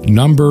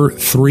number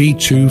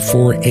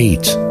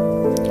 3248.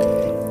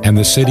 And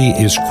the city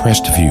is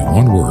Crestview,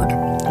 one word,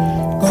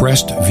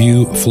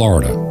 Crestview,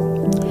 Florida.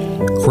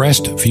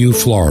 Crestview,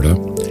 Florida,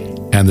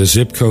 and the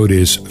zip code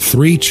is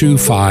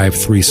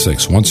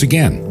 32536. Once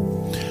again,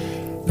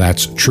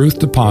 that's Truth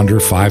to Ponder,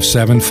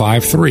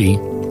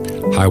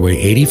 5753, Highway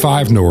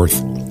 85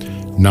 North,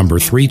 number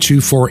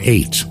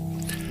 3248.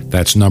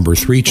 That's number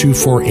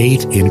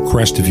 3248 in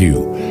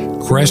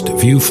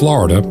Crestview,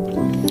 Florida,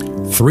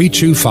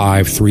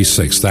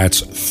 32536.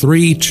 That's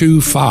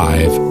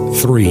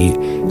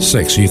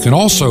 32536. You can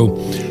also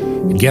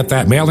get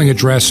that mailing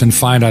address and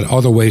find out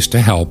other ways to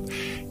help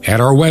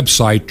at our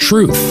website,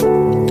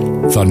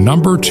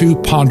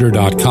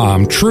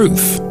 truth2ponder.com,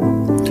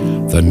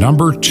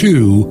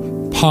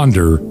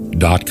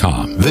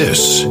 truth2ponder.com.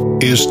 This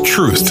is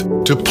Truth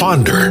to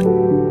Ponder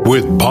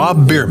with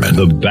Bob Bierman.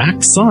 The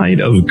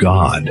backside of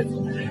God.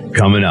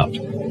 Coming up.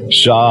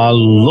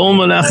 Shalom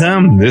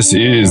Aleichem. This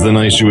is the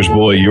nice Jewish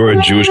boy, your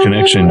Jewish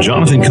connection,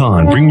 Jonathan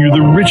Kahn, bringing you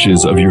the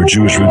riches of your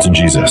Jewish roots in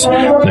Jesus.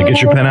 Now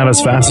get your pen out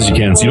as fast as you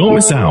can so you don't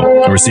miss out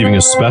on receiving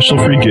a special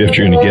free gift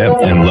you're going to get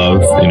and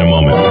love in a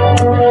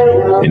moment.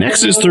 In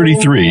Exodus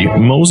 33,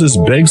 Moses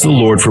begs the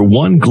Lord for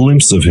one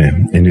glimpse of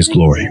him in his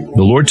glory.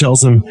 The Lord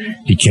tells him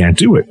he can't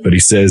do it, but he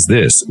says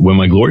this, when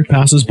my glory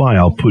passes by,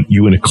 I'll put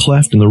you in a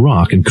cleft in the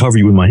rock and cover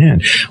you with my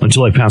hand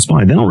until I pass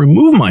by. Then I'll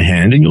remove my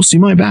hand and you'll see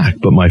my back,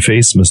 but my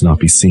face must not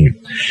be seen.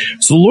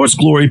 So the Lord's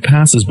glory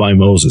passes by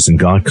Moses, and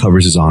God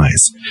covers his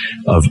eyes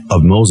of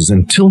Moses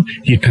until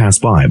he had passed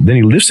by. Then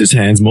he lifts his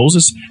hands.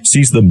 Moses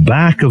sees the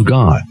back of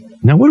God.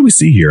 Now, what do we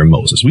see here in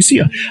Moses? We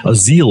see a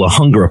zeal, a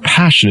hunger, a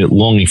passionate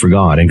longing for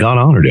God, and God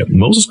honored it.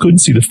 Moses couldn't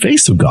see the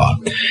face of God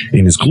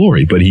in his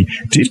glory, but he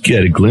did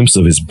get a glimpse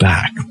of his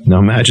back. Now,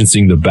 imagine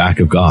seeing the back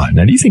of God.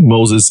 Now, do you think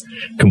Moses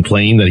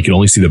complained that he could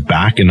only see the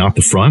back and not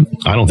the front?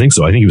 I don't think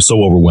so. I think he was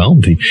so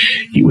overwhelmed.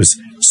 He was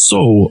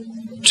so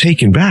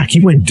taken back.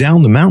 He went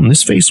down the mountain.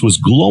 His face was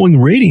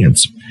glowing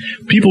radiance.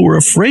 People were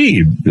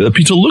afraid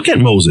to look at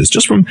Moses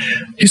just from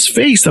his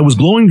face that was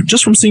glowing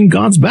just from seeing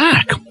God's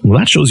back. Well,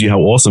 that shows you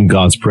how awesome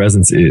God's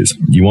presence is.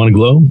 You want to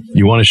glow?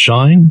 You want to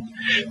shine?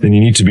 Then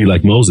you need to be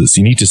like Moses.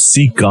 You need to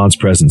seek God's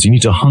presence. You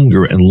need to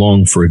hunger and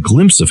long for a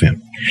glimpse of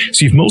him.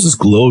 See, if Moses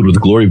glowed with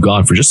the glory of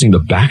God for just seeing the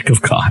back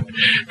of God,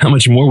 how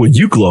much more would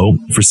you glow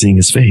for seeing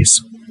his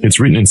face? It's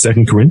written in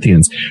 2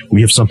 Corinthians, we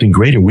have something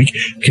greater. We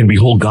can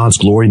behold God's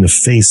glory in the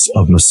face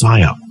of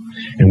Messiah,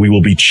 and we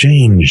will be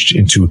changed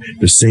into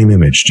the same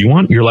image. Do you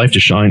want your life to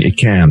shine? It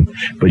can,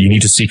 but you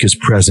need to seek his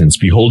presence.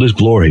 Behold his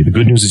glory. The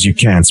good news is you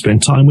can.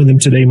 Spend time with him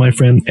today, my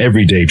friend,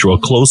 every day. Draw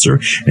closer,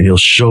 and he'll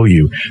show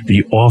you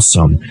the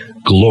awesome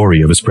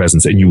glory of his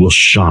presence, and you will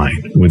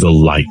shine with the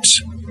light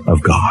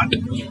of God.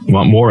 You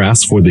want more?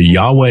 Ask for the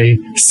Yahweh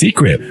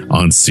Secret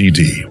on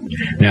CD.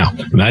 Now,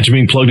 imagine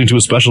being plugged into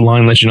a special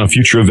line letting you know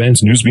future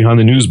events, news behind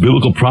the news,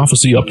 biblical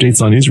prophecy,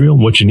 updates on Israel,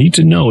 what you need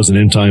to know as an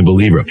end-time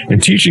believer,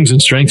 and teachings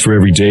and strength for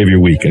every day of your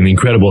week, and the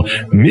incredible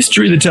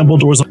Mystery of the Temple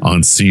Doors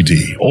on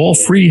CD. All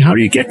free. How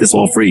do you get this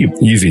all free?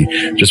 Easy.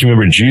 Just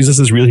remember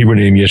Jesus' real Hebrew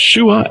name,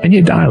 Yeshua, and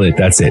you dial it.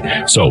 That's it.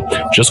 So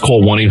just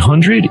call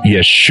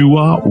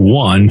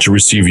 1-800-YESHUA-1 to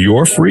receive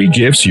your free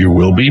gifts. You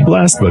will be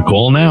blessed, but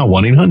call now,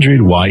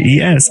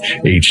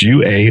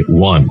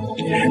 1-800-YESHUA-1.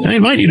 Now, I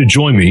invite you to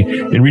join me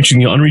in reaching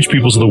the unreached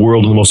peoples of the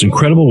world in the most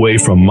incredible way,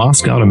 from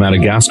Moscow to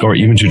Madagascar,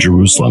 even to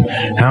Jerusalem.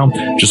 How?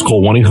 Just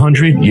call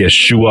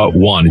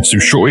 1-800-YESHUA-1. It's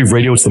through shortwave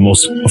radio. It's the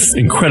most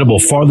incredible,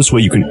 farthest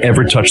way you can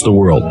ever touch the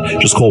world.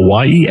 Just call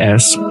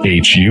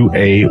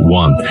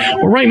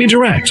YESHUA-1. Or write me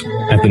direct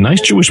at the Nice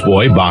Jewish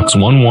Boy, Box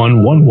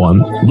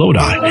 1111,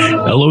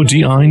 Lodi,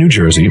 Lodi, New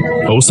Jersey,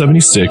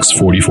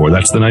 07644.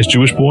 That's the Nice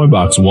Jewish Boy,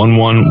 Box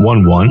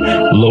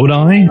 1111,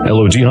 Lodi,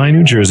 Lodi,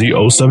 New Jersey,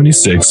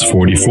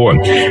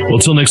 07644. Well,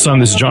 till next time,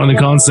 this is Jonathan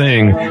Kahn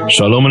saying,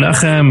 Shalom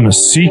Aleichem.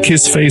 Seek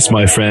his face,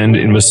 my friend,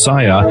 in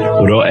Messiah,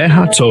 Ro'eh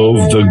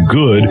HaTov, the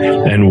good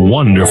and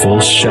wonderful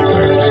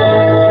shepherd.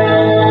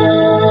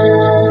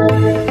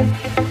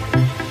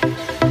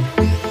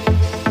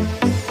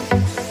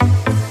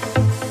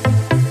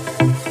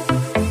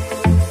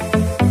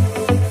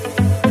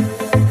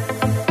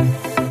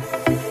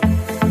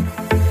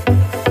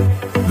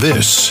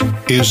 This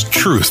is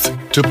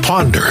Truth to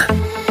Ponder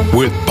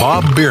with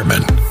Bob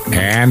Bierman.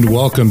 And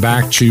welcome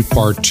back to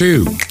part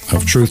 2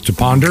 of Truth to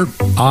Ponder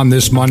on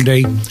this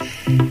Monday.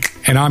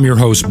 And I'm your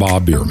host,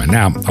 Bob Bierman.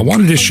 Now, I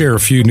wanted to share a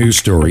few news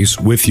stories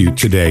with you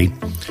today.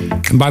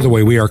 And by the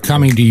way, we are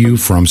coming to you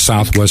from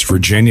Southwest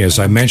Virginia. As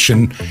I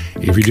mentioned,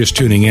 if you're just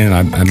tuning in,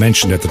 I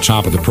mentioned at the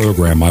top of the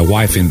program, my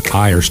wife and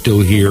I are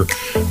still here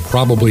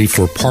probably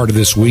for part of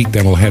this week.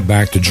 Then we'll head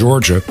back to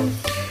Georgia.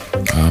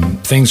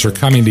 Things are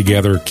coming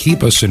together.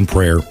 Keep us in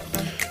prayer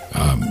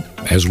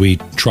as we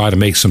try to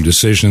make some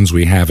decisions.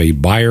 We have a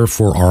buyer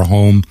for our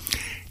home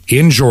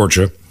in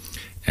Georgia,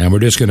 and we're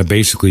just going to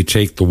basically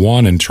take the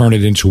one and turn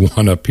it into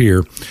one up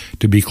here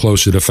to be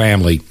closer to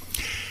family.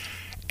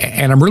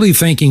 And I'm really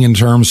thinking in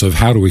terms of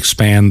how to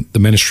expand the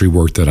ministry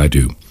work that I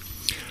do.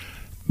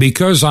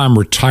 Because I'm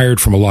retired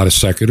from a lot of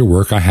secular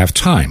work, I have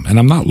time, and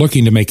I'm not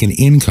looking to make an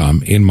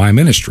income in my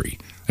ministry.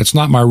 That's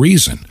not my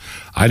reason.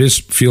 I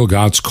just feel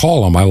God's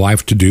call on my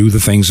life to do the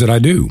things that I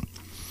do.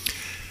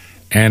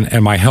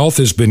 And my health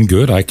has been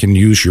good. I can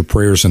use your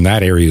prayers in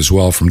that area as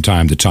well from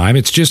time to time.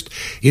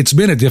 It's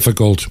been a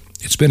difficult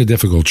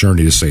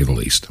journey, to say the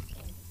least.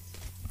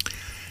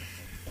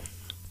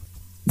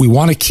 We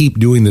want to keep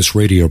doing this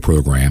radio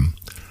program.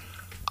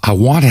 I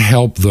want to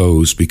help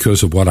those,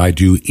 because of what I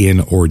do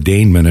in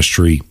ordained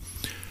ministry,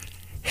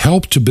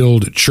 help to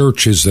build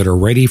churches that are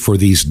ready for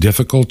these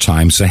difficult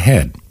times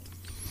ahead.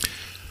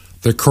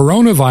 The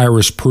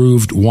coronavirus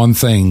proved one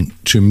thing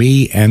to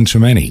me and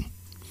to many.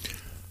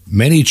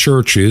 Many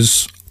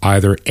churches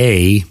either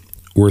A,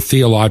 were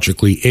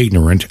theologically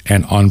ignorant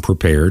and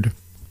unprepared,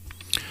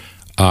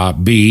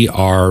 B,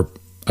 are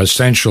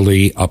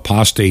essentially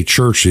apostate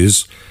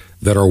churches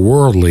that are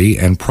worldly,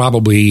 and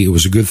probably it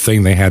was a good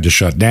thing they had to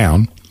shut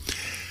down.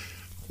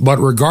 But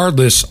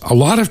regardless, a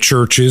lot of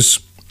churches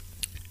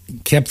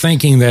kept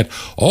thinking that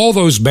all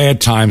those bad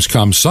times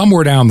come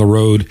somewhere down the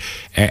road,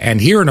 and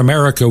here in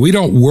America, we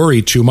don't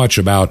worry too much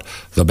about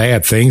the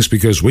bad things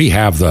because we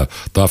have the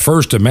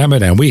First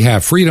Amendment and we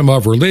have freedom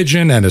of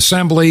religion and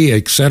assembly,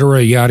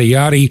 etc., yada,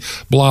 yada,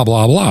 blah,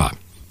 blah, blah.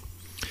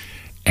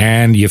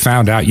 And you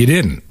found out you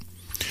didn't.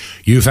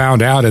 You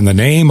found out in the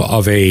name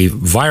of a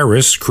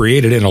virus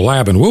created in a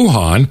lab in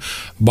Wuhan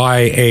by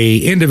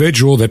an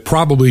individual that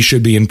probably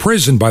should be in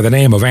prison by the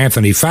name of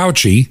Anthony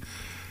Fauci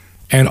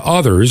and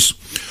others,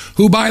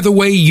 who, by the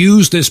way,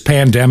 used this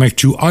pandemic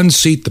to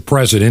unseat the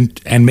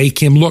president and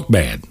make him look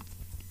bad.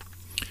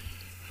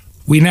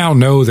 We now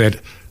know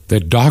that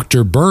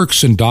Dr.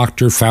 Birx and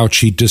Dr.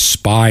 Fauci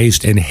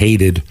despised and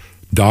hated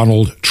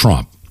Donald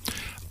Trump.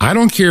 I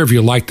don't care if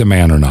you like the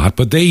man or not,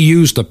 but they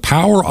used the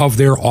power of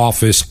their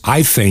office,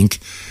 I think,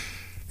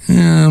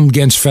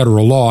 against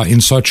federal law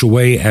in such a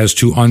way as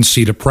to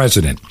unseat a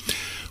president.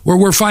 Where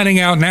we're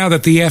finding out now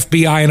that the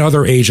FBI and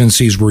other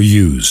agencies were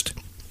used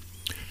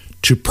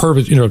to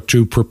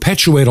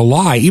perpetuate a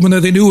lie, even though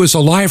they knew it was a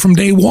lie from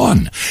day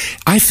one.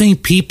 I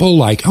think people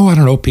like,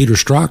 Peter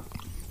Strzok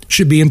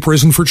should be in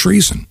prison for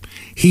treason.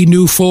 He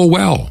knew full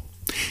well.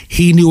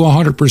 He knew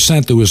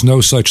 100% there was no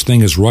such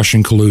thing as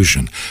Russian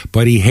collusion,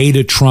 but he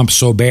hated Trump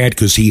so bad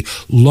because he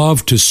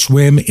loved to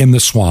swim in the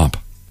swamp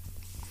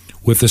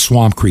with the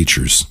swamp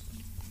creatures.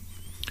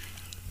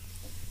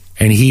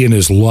 And he and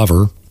his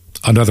lover,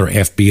 another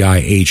FBI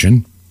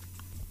agent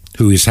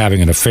who he's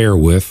having an affair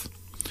with,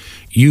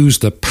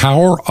 used the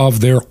power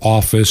of their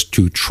office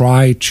to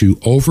try to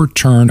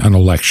overturn an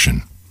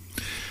election.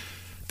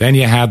 Then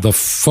you had the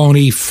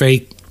phony,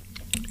 fake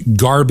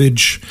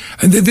garbage.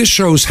 And this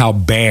shows how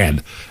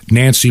bad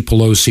Nancy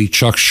Pelosi,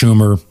 Chuck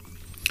Schumer,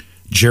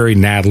 Jerry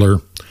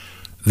Nadler,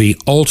 the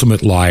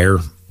ultimate liar,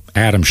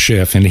 Adam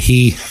Schiff, and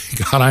he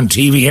got on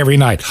TV every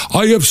night.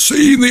 I have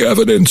seen the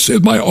evidence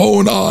in my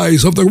own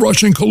eyes of the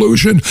Russian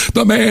collusion.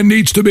 The man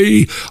needs to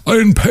be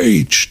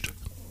impeached.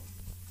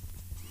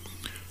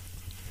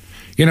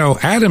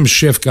 Adam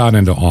Schiff got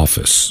into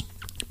office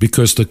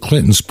because the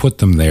Clintons put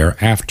them there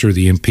after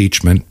the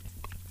impeachment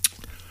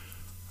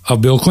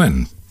of Bill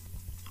Clinton.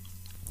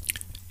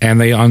 And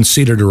they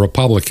unseated a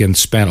Republican,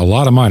 spent a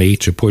lot of money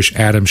to push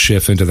Adam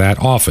Schiff into that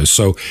office.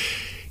 So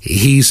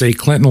he's a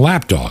Clinton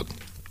lapdog,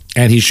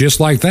 and he's just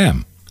like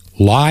them.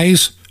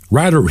 Lies,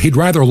 he'd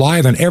rather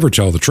lie than ever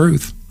tell the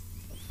truth.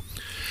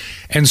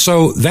 And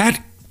so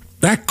that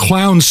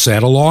clown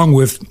set, along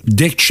with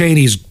Dick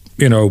Cheney's,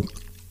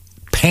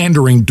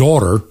 pandering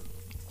daughter,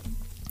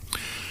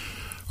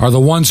 are the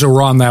ones that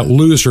were on that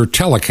loser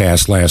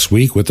telecast last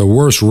week with the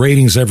worst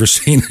ratings ever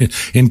seen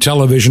in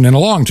television in a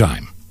long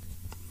time.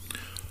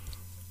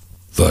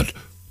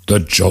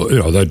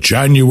 The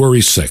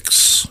January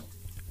 6th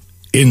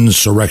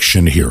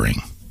insurrection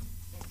hearing.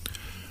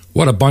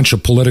 What a bunch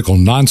of political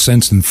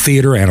nonsense and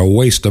theater and a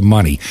waste of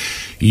money.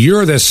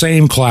 You're the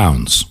same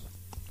clowns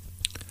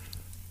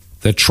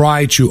that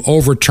tried to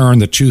overturn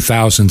the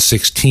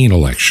 2016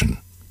 election.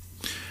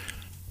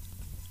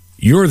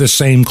 You're the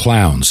same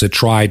clowns that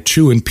tried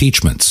 2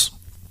 impeachments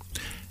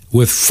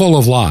with full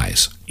of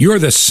lies. You're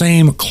the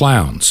same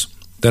clowns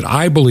that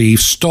I believe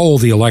stole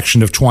the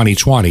election of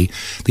 2020.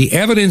 The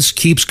evidence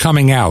keeps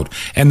coming out,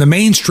 and the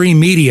mainstream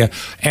media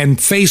and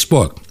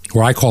Facebook,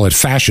 or I call it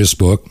fascist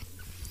book,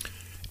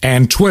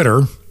 and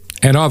Twitter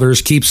and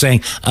others keep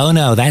saying, oh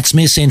no, that's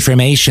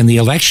misinformation. The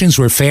elections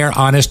were fair,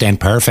 honest, and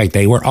perfect.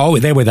 They were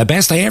the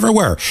best they ever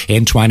were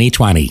in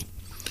 2020.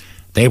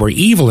 They were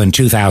evil in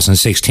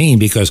 2016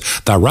 because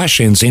the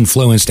Russians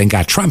influenced and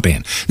got Trump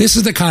in. This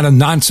is the kind of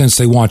nonsense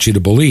they want you to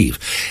believe.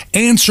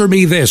 Answer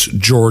me this,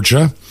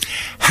 Georgia.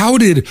 How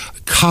did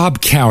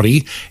Cobb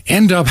County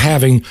end up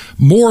having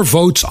more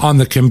votes on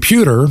the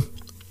computer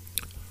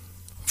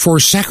for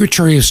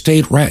Secretary of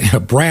State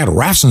Brad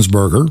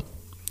Raffensperger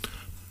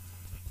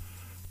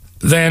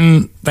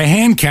than the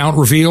hand count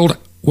revealed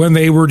when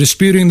they were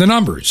disputing the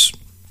numbers?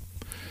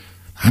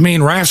 I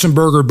mean,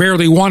 Raffensperger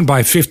barely won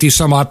by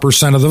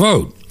 50-some-odd% of the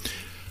vote.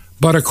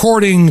 But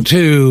according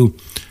to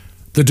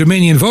the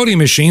Dominion voting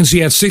machines,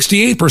 he had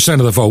 68%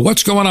 of the vote.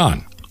 What's going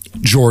on?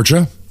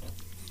 Georgia.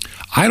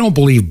 I don't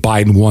believe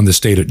Biden won the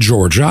state of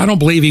Georgia. I don't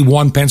believe he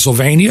won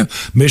Pennsylvania,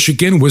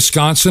 Michigan,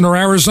 Wisconsin, or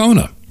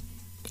Arizona,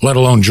 let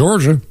alone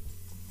Georgia.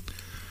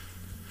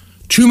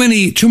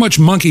 Too much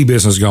monkey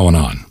business going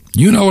on.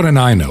 You know it and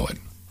I know it.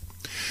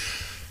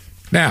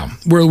 Now,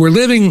 we're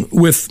living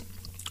with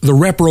the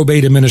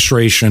reprobate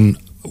administration.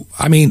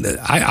 I mean,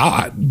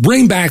 I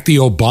bring back the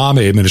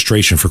Obama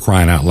administration, for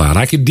crying out loud.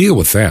 I could deal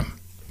with them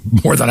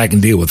more than I can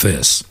deal with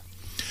this.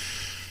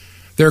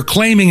 They're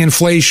claiming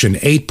inflation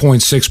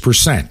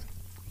 8.6%.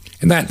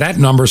 And that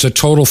number is a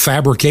total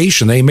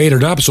fabrication. They made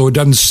it up so it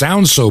doesn't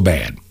sound so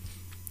bad.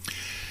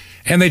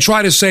 And they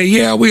try to say,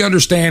 yeah, we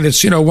understand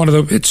it's,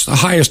 it's the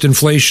highest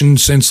inflation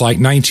since like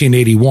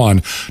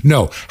 1981.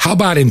 No, how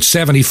about in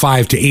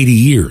 75 to 80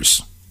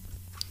 years?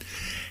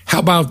 How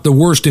about the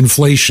worst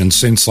inflation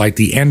since like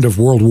the end of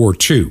World War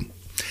II?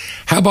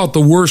 How about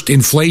the worst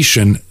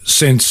inflation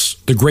since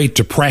the Great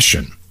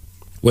Depression,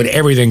 when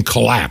everything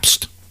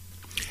collapsed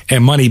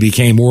and money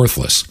became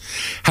worthless?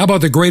 How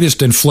about the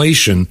greatest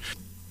inflation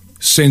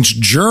since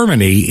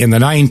Germany in the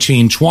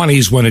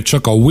 1920s, when it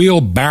took a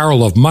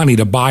wheelbarrow of money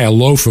to buy a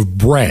loaf of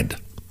bread?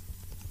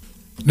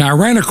 Now, I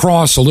ran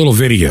across a little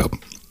video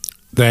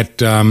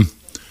that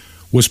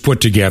was put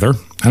together,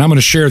 and I'm going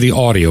to share the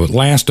audio. It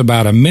lasts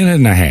about a minute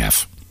and a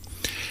half.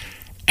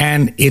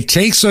 And it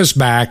takes us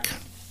back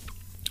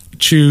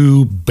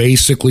to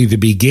basically the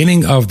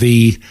beginning of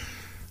the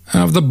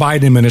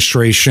Biden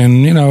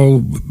administration,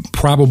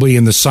 probably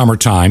in the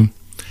summertime,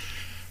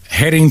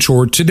 heading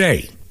toward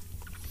today.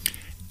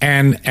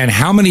 And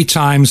how many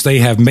times they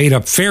have made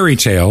up fairy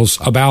tales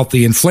about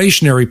the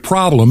inflationary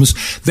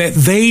problems that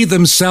they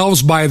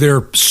themselves, by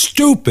their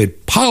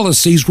stupid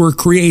policies, were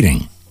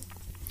creating.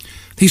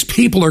 These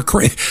people are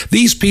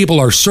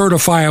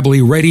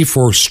certifiably ready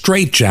for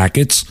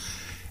straitjackets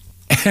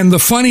and the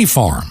funny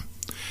farm,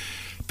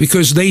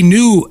 because they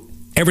knew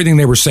everything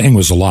they were saying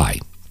was a lie.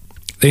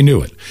 They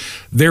knew it.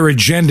 Their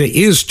agenda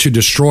is to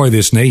destroy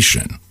this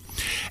nation.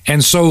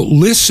 And so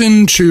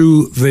listen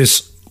to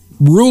this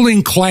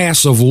ruling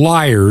class of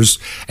liars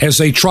as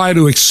they try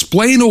to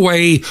explain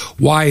away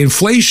why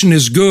inflation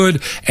is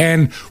good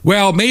and,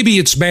 well, maybe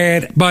it's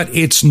bad, but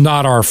it's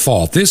not our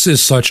fault. This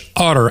is such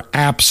utter,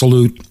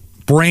 absolute,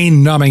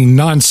 brain-numbing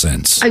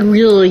nonsense. I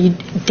really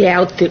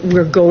doubt that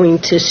we're going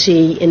to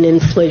see an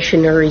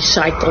inflationary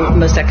cycle.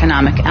 Most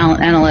economic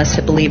analysts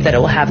believe that it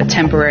will have a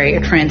temporary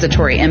or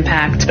transitory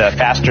impact. The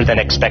faster than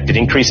expected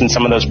increase in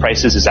some of those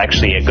prices is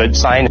actually a good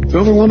sign. The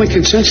overwhelming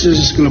consensus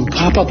is going to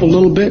pop up a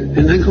little bit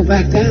and then go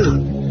back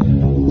down.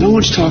 No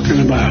one's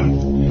talking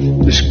about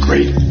this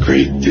great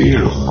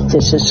deal.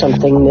 This is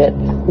something that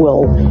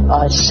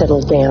will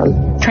settle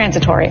down.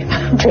 Transitory.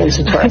 And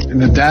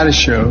the data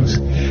shows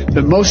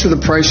that most of the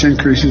price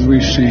increases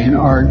we've seen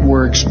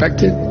were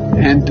expected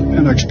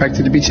and are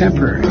expected to be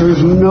temporary.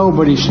 There's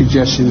nobody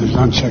suggesting there's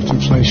unchecked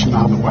inflation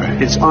on the way.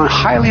 It's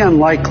highly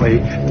unlikely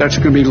that's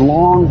going to be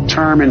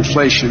long-term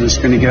inflation that's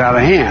going to get out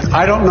of hand.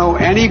 I don't know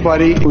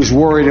anybody who's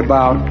worried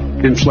about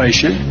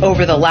inflation.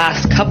 Over the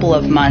last couple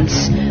of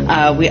months,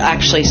 we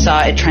actually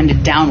saw it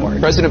trended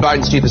downward. President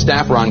Biden's chief of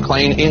staff, Ron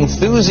Klain,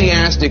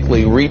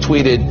 enthusiastically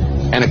retweeted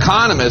an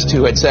economist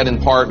who had said in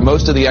part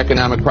most of the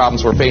economic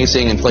problems we're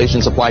facing,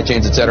 inflation, supply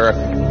chains, etc.,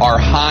 are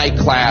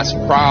high-class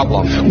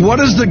problems. What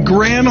is the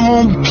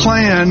Granholm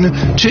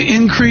plan to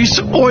increase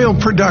oil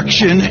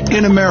production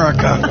in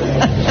America?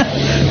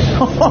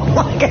 Oh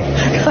my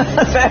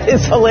God, that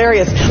is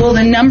hilarious. Well,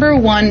 the number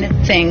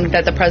one thing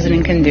that the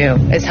president can do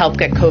is help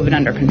get COVID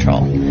under control.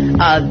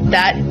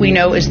 That we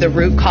know is the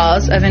root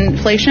cause of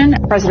inflation.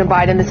 President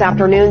Biden this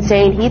afternoon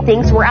saying he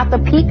thinks we're at the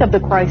peak of the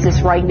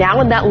crisis right now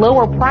and that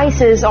lower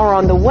prices are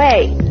on the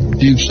way.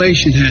 The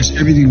inflation has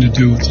everything to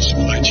do with the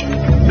supply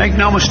chain. Make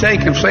no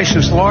mistake, inflation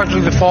is largely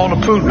the fault of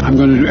Putin. I'm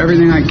going to do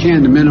everything I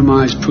can to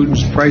minimize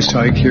Putin's price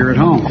hike here at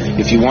home.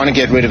 If you want to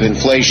get rid of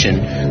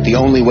inflation, the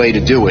only way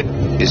to do it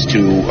is to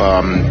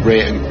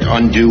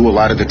undo a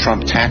lot of the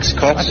Trump tax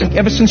cuts. I think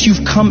ever since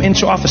you've come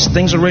into office,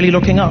 things are really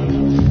looking up.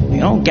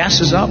 Gas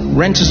is up,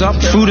 rent is up,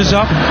 food is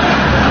up,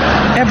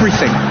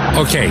 everything.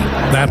 Okay,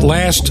 that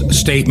last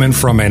statement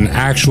from an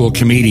actual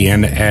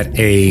comedian at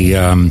a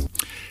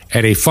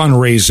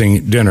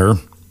fundraising dinner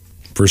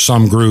for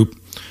some group,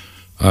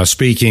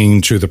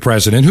 speaking to the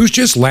president, who's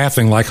just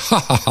laughing like, ha,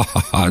 ha, ha, ha,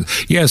 ha.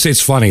 Yes,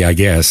 it's funny, I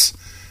guess.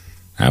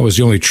 That was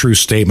the only true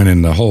statement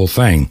in the whole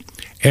thing.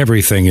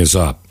 Everything is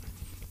up.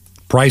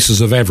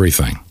 Prices of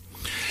everything.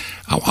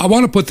 I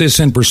want to put this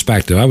in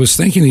perspective. I was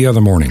thinking the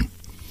other morning.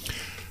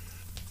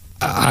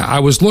 I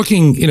was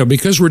looking,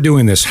 because we're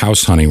doing this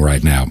house hunting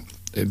right now,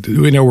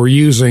 we're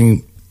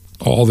using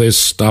all this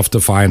stuff to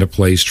find a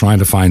place, trying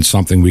to find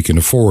something we can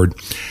afford.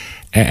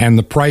 And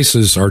the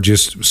prices are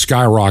just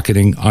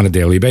skyrocketing on a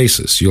daily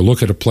basis. You'll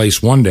look at a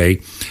place one day,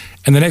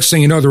 and the next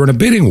thing you know, they're in a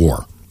bidding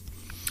war.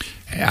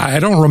 I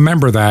don't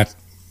remember that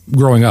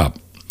growing up,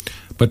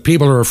 but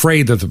people are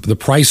afraid that the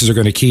prices are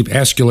going to keep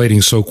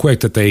escalating so quick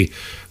that they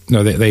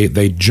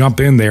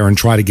jump in there and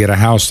try to get a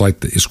house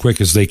as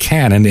quick as they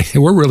can. And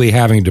we're really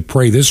having to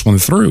pray this one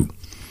through.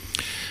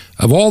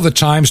 Of all the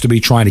times to be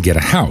trying to get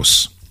a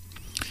house,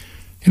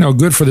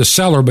 good for the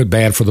seller, but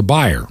bad for the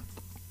buyer.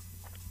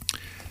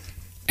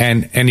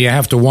 And you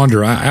have to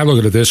wonder, I look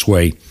at it this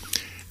way,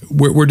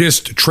 we're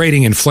just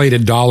trading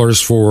inflated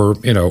dollars for,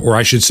 or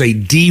I should say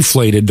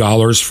deflated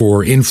dollars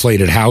for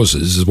inflated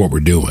houses is what we're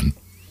doing.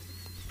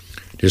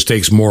 Just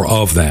takes more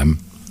of them.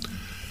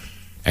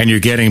 And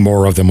you're getting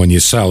more of them when you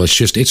sell.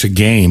 It's a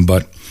game.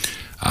 But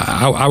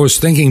I was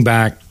thinking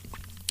back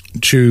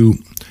to,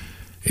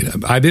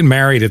 I'd been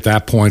married at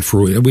that point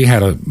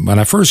when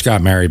I first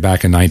got married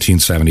back in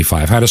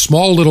 1975, had a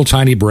small little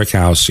tiny brick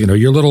house,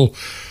 your little,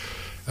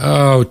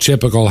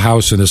 typical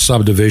house in a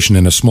subdivision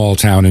in a small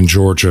town in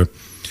Georgia,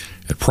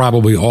 at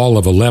probably all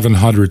of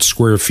 1,100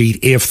 square feet,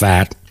 if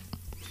that,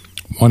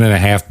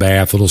 1.5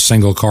 bath, little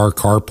single car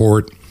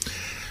carport,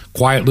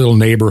 quiet little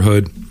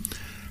neighborhood.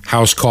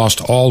 House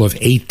cost all of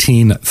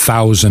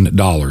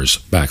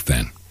 $18,000 back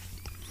then.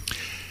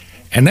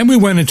 And then we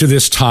went into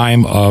this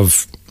time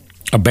of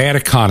a bad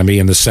economy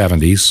in the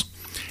 70s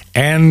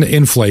and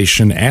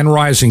inflation and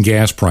rising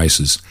gas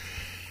prices.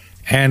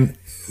 And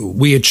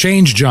we had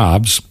changed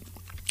jobs,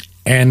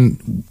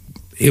 and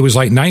it was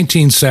like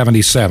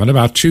 1977,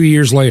 about 2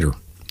 years later.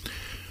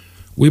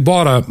 We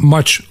bought a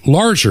much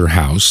larger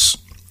house,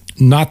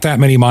 not that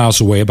many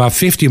miles away, about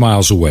 50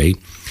 miles away,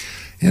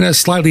 in a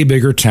slightly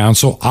bigger town,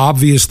 so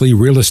obviously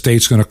real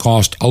estate's going to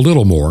cost a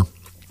little more.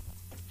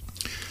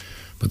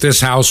 But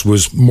this house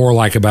was more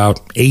like about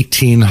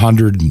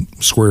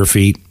 1,800 square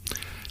feet,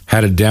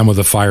 had a den with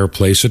a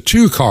fireplace, a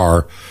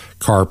 2-car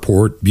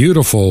carport,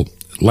 beautiful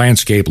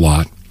landscape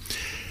lot.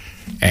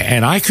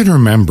 And I can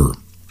remember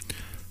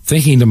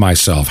thinking to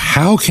myself,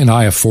 how can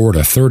I afford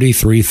a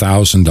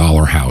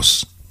 $33,000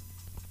 house?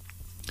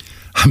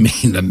 I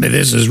mean,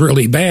 this is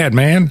really bad,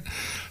 man.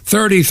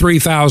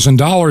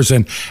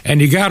 $33,000,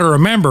 and you got to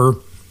remember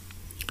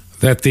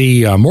that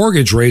the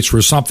mortgage rates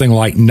were something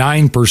like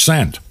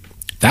 9%.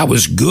 That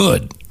was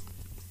good,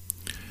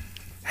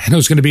 and it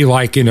was going to be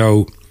like I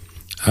think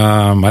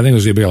it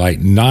was going to be like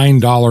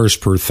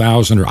 $9 per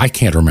thousand, or I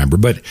can't remember,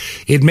 but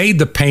it made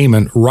the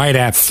payment right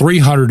at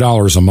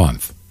 $300 a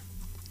month,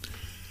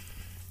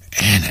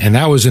 and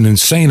that was an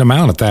insane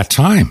amount at that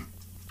time.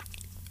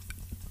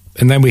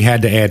 And then we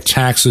had to add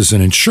taxes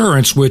and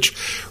insurance, which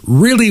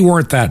really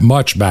weren't that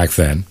much back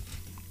then.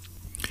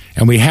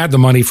 And we had the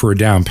money for a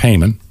down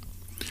payment.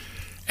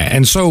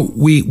 And so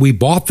we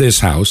bought this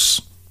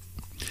house,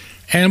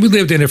 and we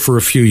lived in it for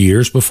a few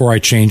years before I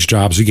changed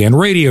jobs again.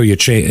 Radio,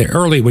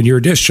 early when you're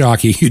a disc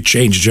jockey, you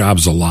change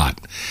jobs a lot.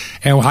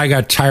 And I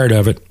got tired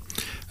of it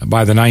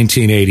by the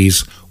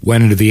 1980s,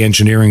 went into the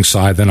engineering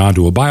side, then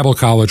onto a Bible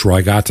college where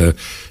I got to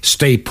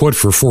stay put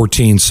for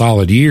 14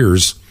 solid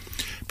years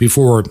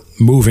before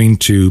moving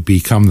to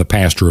become the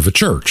pastor of a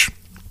church.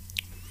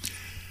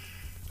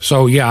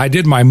 So, yeah, I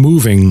did my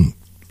moving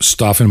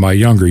stuff in my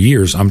younger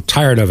years. I'm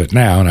tired of it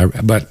now,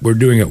 but we're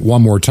doing it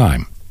one more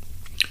time.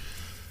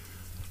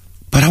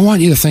 But I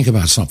want you to think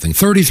about something.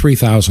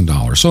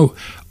 $33,000. So,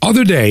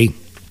 other day,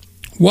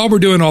 while we're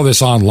doing all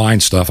this online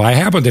stuff, I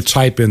happened to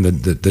type in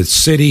the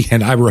city,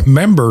 and I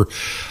remembered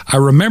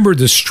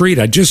the street.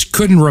 I just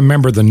couldn't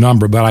remember the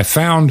number, but I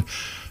found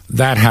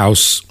that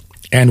house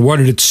and what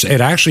it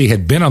actually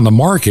had been on the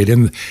market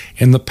in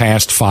the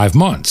past 5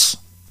 months.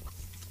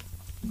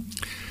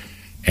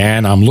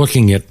 And I'm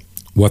looking at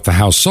what the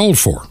house sold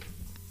for.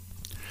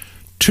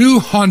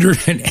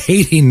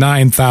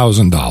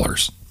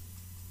 $289,000.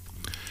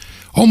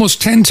 Almost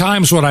 10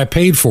 times what I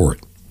paid for it.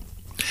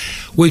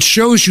 Which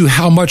shows you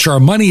how much our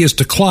money has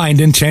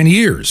declined in 10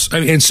 years.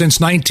 And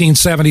since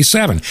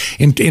 1977.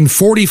 In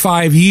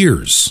 45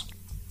 years.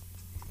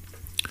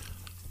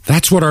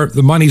 That's what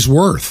the money's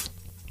worth.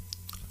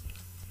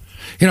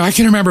 I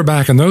can remember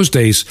back in those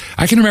days,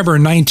 I can remember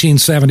in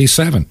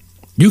 1977,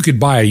 you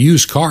could buy a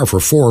used car for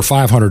 $400 or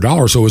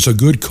 $500, so it was a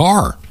good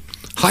car.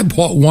 I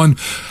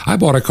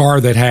bought a car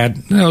that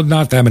had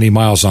not that many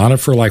miles on it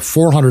for like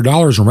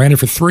 $400 and ran it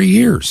for 3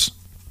 years.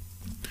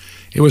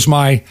 It was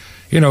my,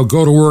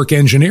 go-to-work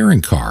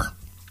engineering car.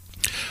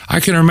 I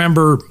can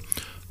remember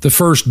the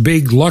first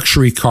big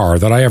luxury car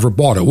that I ever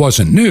bought. It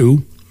wasn't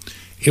new.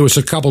 It was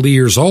a couple of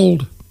years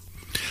old.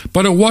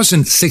 But it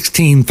wasn't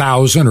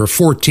 $16,000 or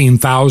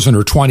 $14,000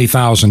 or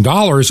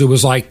 $20,000. It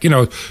was like,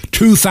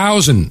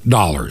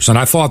 $2,000. And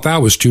I thought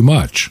that was too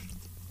much.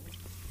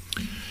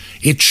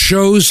 It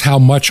shows how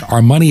much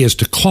our money has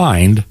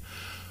declined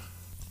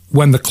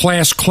when the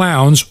class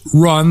clowns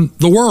run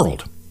the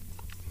world.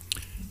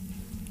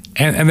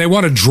 And they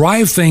want to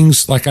drive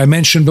things, like I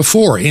mentioned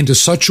before, into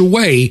such a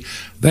way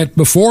that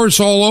before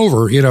it's all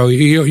over,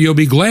 you'll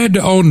be glad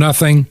to own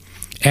nothing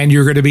and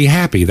you're going to be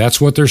happy.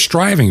 That's what they're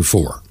striving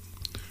for.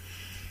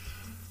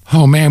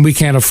 Oh man, we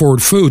can't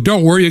afford food.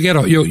 Don't worry,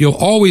 you'll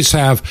always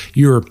have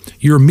your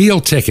meal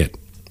ticket,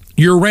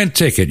 your rent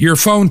ticket, your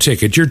phone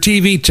ticket, your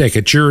TV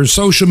ticket, your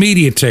social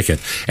media ticket,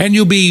 and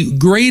you'll be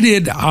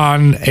graded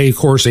on a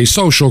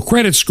social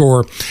credit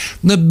score.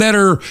 The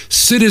better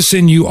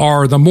citizen you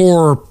are, the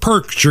more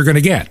perks you're going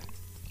to get.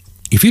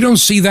 If you don't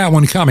see that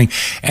one coming,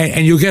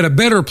 and you'll get a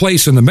better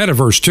place in the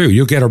metaverse too.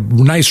 You'll get a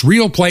nice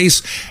real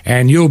place,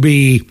 and you'll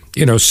be,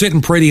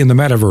 sitting pretty in the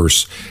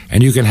metaverse,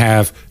 and you can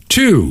have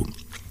 2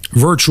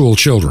 virtual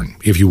children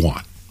if you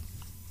want.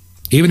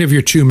 Even if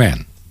you're 2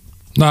 men,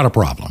 not a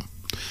problem.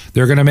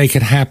 They're going to make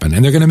it happen,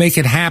 and they're going to make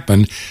it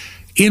happen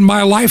in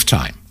my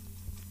lifetime.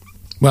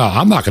 Well,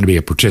 I'm not going to be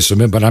a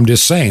participant, but I'm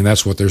just saying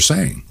that's what they're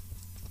saying.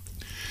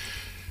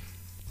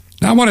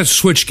 Now I want to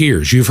switch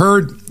gears. You've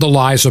heard the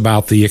lies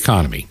about the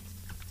economy.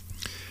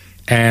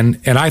 And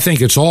I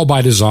think it's all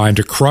by design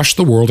to crush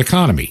the world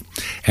economy.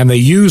 And they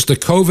use the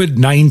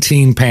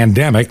COVID-19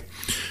 pandemic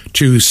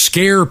to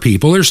scare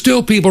people. There's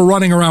still people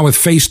running around with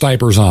face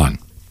diapers on.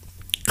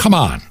 Come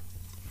on.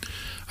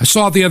 I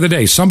saw it the other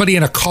day. Somebody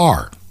in a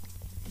car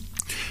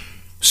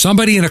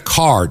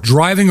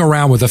driving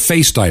around with a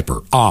face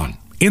diaper on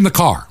in the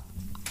car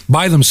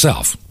by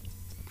themselves.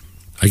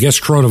 I guess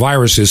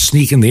coronavirus is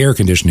sneaking the air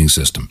conditioning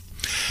system.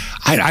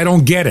 I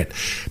don't get it.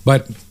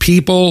 But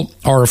people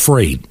are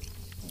afraid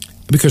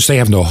because they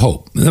have no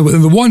hope.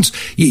 The ones,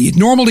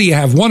 normally you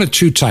have one of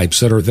 2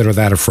 types that are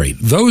that afraid.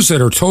 Those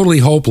that are totally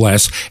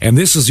hopeless, and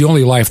this is the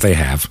only life they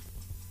have.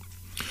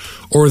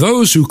 Or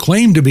those who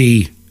claim to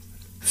be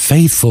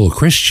faithful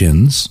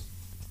Christians,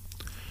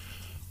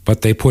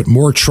 but they put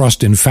more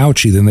trust in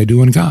Fauci than they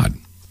do in God.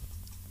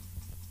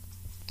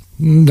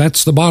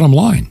 That's the bottom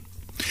line.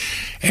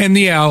 And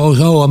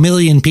 1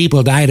 million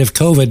people died of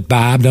COVID,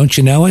 Bob. Don't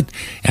you know it?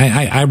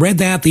 I read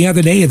that the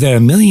other day, that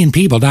 1 million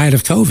people died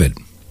of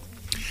COVID.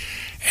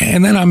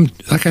 And then I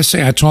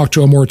talked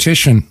to a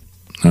mortician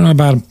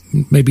about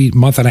maybe a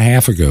month and a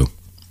half ago,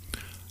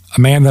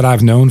 a man that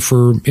I've known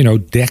for,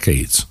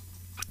 decades.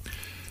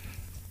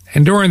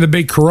 And during the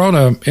big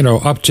corona,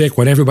 uptick,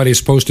 when everybody's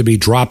supposed to be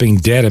dropping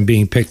dead and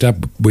being picked up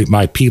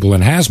by people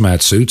in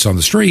hazmat suits on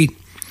the street,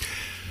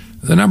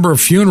 the number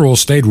of funerals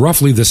stayed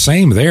roughly the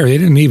same there. They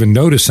didn't even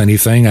notice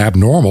anything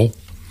abnormal.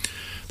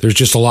 There's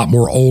just a lot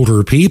more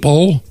older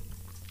people,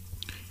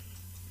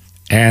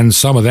 and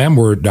some of them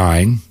were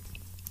dying.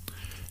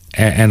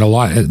 And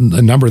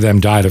a number of them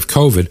died of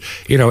COVID.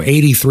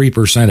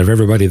 83% of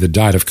everybody that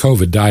died of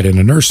COVID died in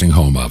a nursing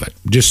home of it,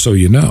 just so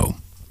you know.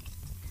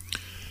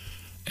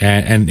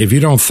 And if you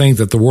don't think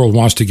that the world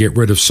wants to get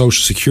rid of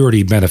Social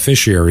Security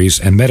beneficiaries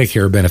and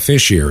Medicare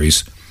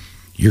beneficiaries,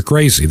 you're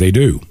crazy. They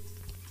do.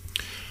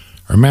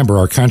 Remember,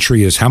 our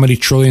country is how many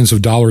trillions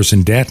of dollars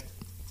in debt?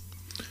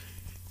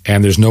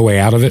 And there's no way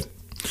out of it.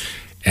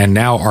 And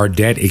now our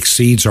debt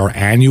exceeds our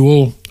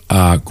annual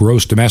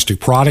gross domestic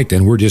product,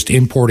 and we're just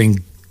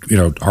importing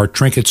our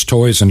trinkets,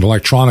 toys, and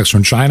electronics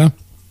from China.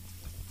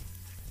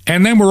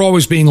 And then we're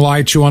always being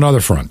lied to on other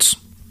fronts.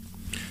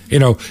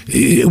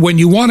 When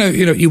you want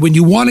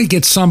to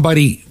get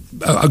somebody,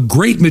 a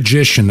great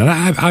magician, and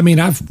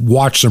I've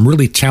watched some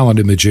really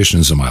talented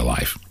magicians in my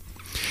life,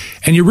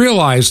 and you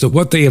realize that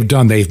what they have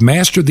done, they've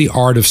mastered the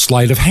art of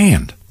sleight of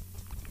hand.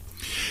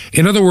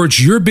 In other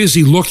words, you're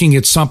busy looking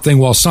at something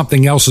while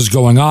something else is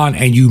going on,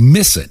 and you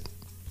miss it.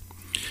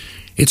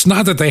 It's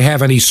not that they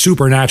have any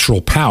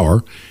supernatural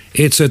power.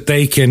 It's that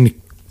they can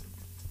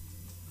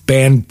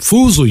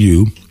bamboozle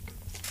you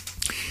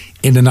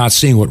into not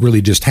seeing what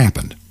really just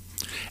happened.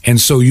 And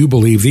so you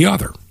believe the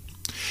other.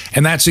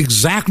 And that's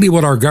exactly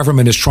what our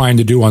government is trying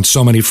to do on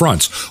so many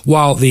fronts.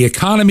 While the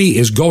economy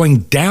is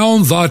going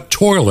down the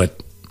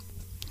toilet,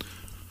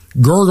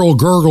 gurgle,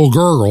 gurgle,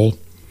 gurgle,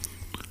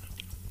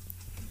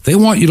 they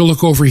want you to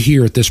look over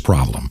here at this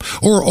problem,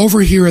 or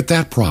over here at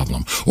that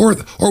problem, or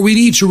we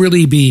need to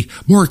really be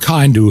more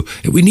kind to.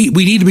 We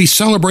need to be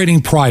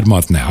celebrating Pride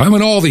Month now.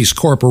 All these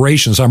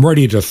corporations. I'm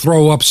ready to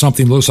throw up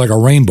something that looks like a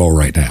rainbow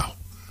right now,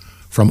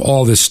 from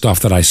all this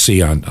stuff that I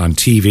see on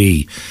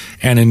TV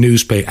and in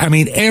newspaper.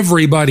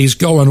 Everybody's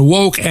going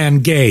woke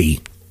and gay,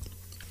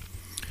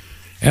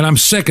 and I'm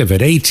sick of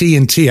it.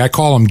 AT&T, I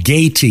call them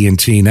gay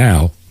T&T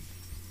now.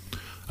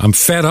 I'm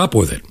fed up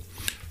with it.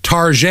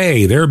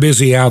 Target, they're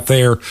busy out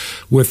there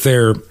with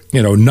their,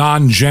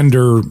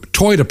 non-gender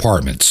toy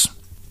departments.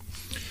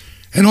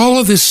 And all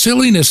of this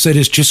silliness that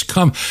has just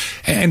come,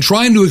 and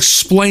trying to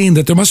explain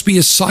that there must be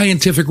a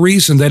scientific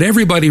reason that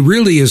everybody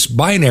really is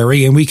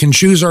binary and we can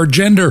choose our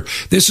gender.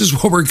 This is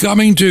what we're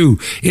coming to.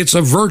 It's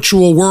a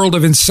virtual world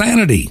of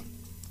insanity.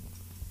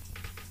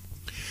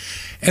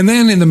 And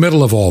then in the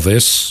middle of all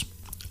this,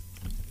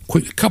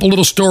 a couple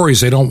little stories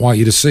they don't want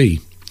you to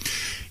see.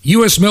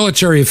 U.S.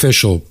 military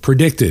official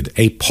predicted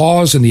a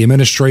pause in the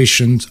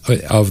administration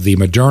of the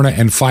Moderna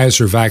and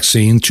Pfizer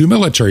vaccine to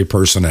military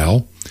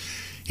personnel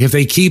if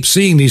they keep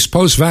seeing these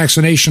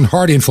post-vaccination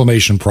heart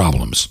inflammation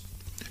problems.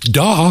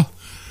 Duh.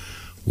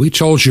 We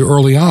told you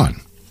early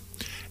on.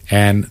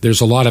 And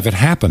there's a lot of it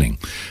happening.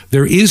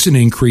 There is an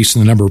increase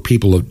in the number of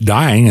people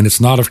dying, and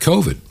it's not of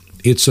COVID.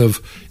 It's of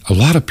a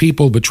lot of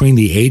people between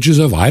the ages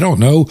of,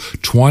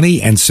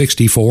 20 and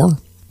 64.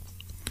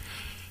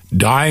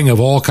 Dying of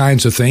all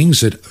kinds of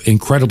things at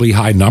incredibly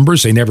high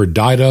numbers they never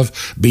died of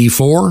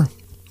before.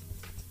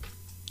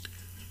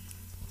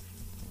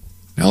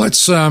 Now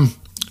let's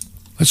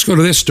go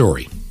to this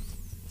story.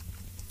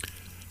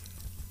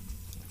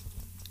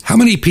 How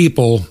many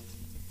people,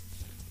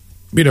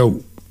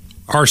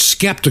 are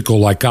skeptical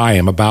like I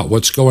am about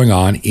what's going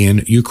on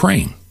in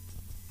Ukraine?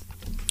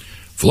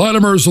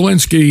 Vladimir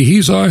Zelensky,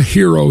 he's a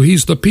hero.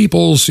 He's the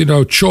people's,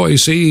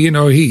 choice.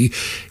 We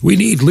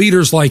need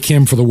leaders like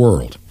him for the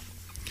world.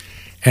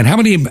 And how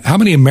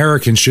many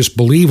Americans just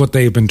believe what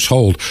they've been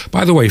told?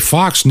 By the way,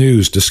 Fox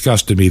News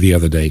disgusted me the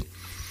other day.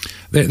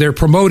 They're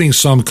promoting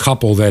some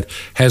couple that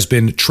has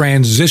been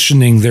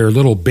transitioning their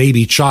little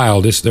baby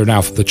child.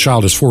 The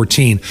child is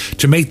 14,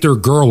 to make their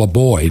girl a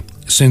boy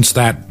since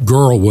that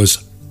girl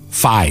was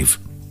 5.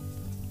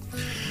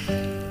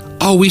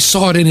 Oh, we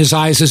saw it in his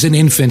eyes as an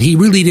infant. He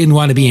really didn't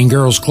want to be in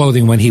girls'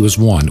 clothing when he was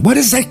 1. What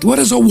is that? What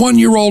does a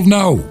 1-year-old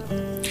know?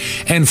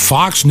 And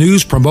Fox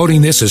News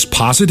promoting this as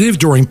positive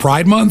during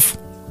Pride Month?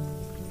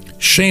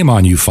 Shame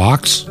on you,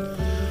 Fox.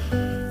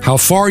 How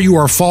far you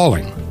are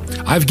falling.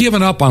 I've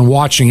given up on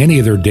watching any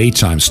of their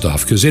daytime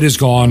stuff because it has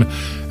gone,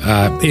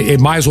 it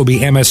might as well be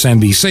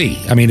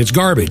MSNBC. I mean, it's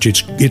garbage.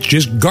 It's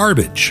just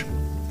garbage.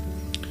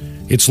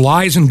 It's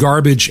lies and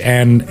garbage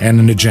and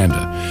an agenda.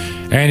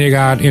 And you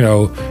got,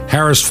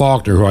 Harris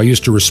Faulkner, who I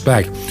used to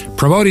respect,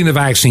 promoting the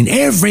vaccine.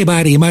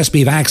 Everybody must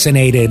be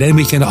vaccinated and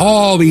we can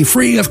all be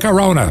free of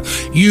corona.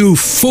 You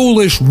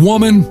foolish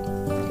woman.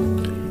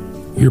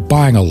 You're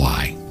buying a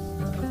lie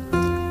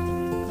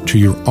to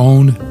your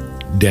own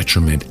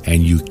detriment,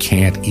 and you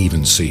can't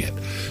even see it.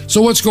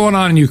 So what's going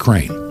on in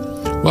Ukraine?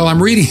 Well,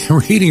 I'm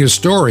reading a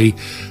story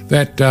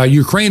that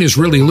Ukraine is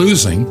really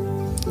losing,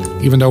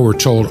 even though we're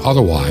told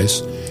otherwise.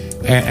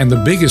 And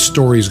the biggest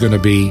story is going to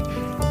be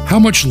how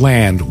much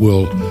land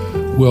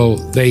will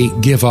they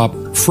give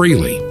up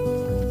freely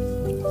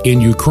in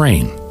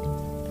Ukraine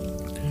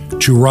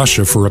to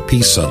Russia for a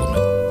peace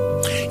settlement.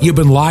 You've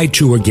been lied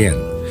to again.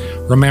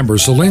 Remember,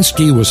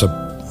 Zelensky was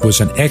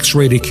an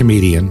X-rated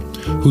comedian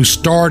who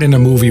starred in a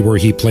movie where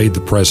he played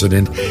the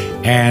president,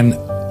 and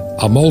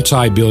a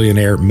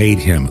multi-billionaire made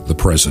him the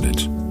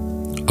president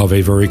of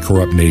a very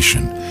corrupt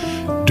nation.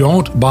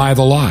 Don't buy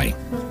the lie.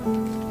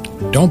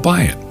 Don't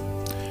buy it.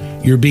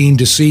 You're being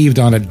deceived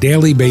on a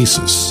daily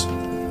basis.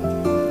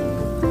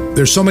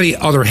 There's so many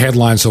other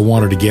headlines I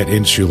wanted to get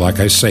into.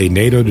 Like I say,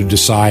 NATO to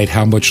decide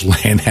how much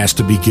land has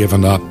to be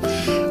given up.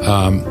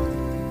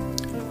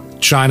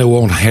 China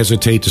won't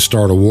hesitate to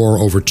start a war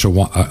over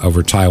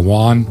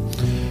Taiwan.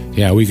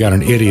 Yeah, we got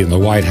an idiot in the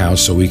White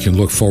House, so we can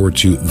look forward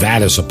to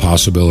that as a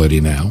possibility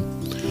now.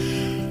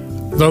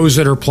 Those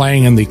that are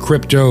playing in the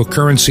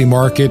cryptocurrency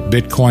market,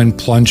 Bitcoin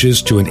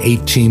plunges to an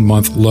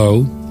 18-month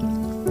low.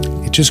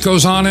 It just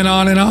goes on and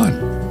on and on.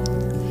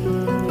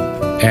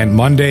 And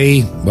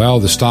Monday, well,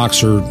 the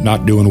stocks are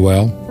not doing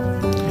well.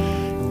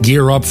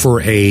 Gear up for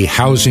a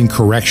housing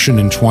correction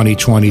in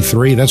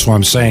 2023. That's what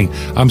I'm saying.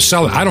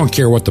 I don't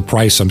care what the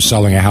price I'm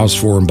selling a house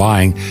for and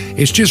buying.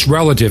 It's just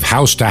relative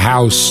house to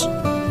house.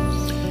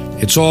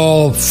 It's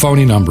all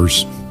phony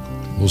numbers.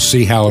 We'll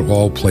see how it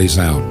all plays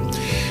out.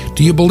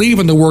 Do you believe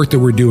in the work that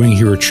we're doing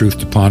here at Truth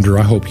to Ponder?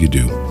 I hope you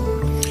do.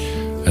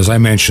 As I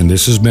mentioned,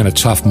 this has been a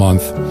tough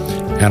month,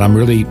 and I'm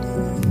really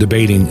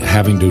debating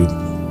having to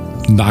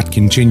not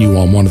continue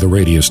on one of the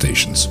radio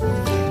stations.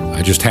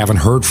 I just haven't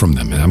heard from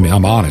them. I mean,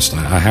 I'm honest.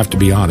 I have to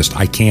be honest.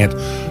 I can't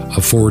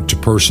afford to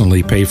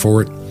personally pay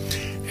for it,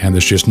 and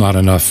there's just not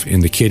enough in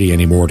the kitty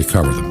anymore to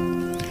cover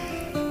them.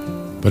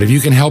 But if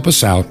you can help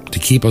us out to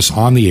keep us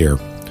on the air,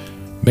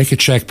 make a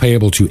check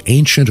payable to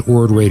Ancient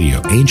Word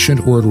Radio.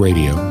 Ancient Word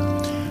Radio.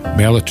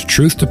 Mail it to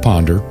Truth to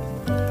Ponder,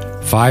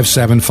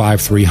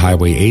 5753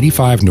 Highway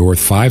 85 North,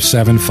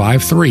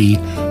 5753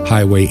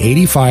 Highway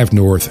 85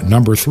 North,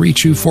 number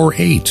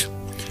 3248.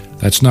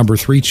 That's number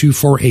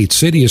 3248.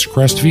 City is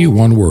Crestview,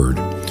 one word.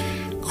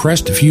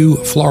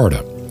 Crestview,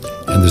 Florida.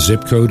 And the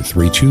zip code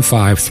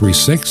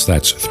 32536.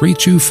 That's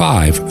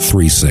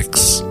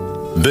 32536.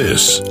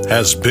 This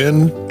has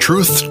been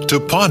Truth to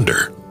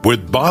Ponder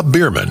with Bob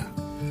Bierman.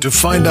 To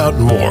find out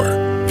more,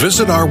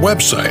 visit our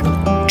website,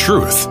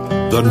 truth, 2,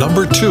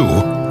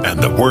 and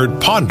the word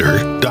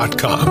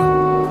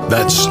ponder.com.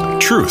 That's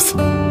truth,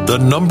 the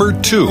number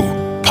 2,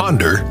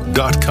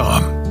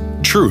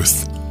 ponder.com.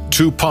 Truth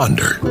to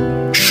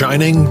Ponder,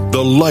 shining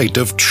the light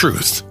of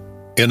truth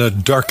in a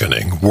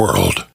darkening world.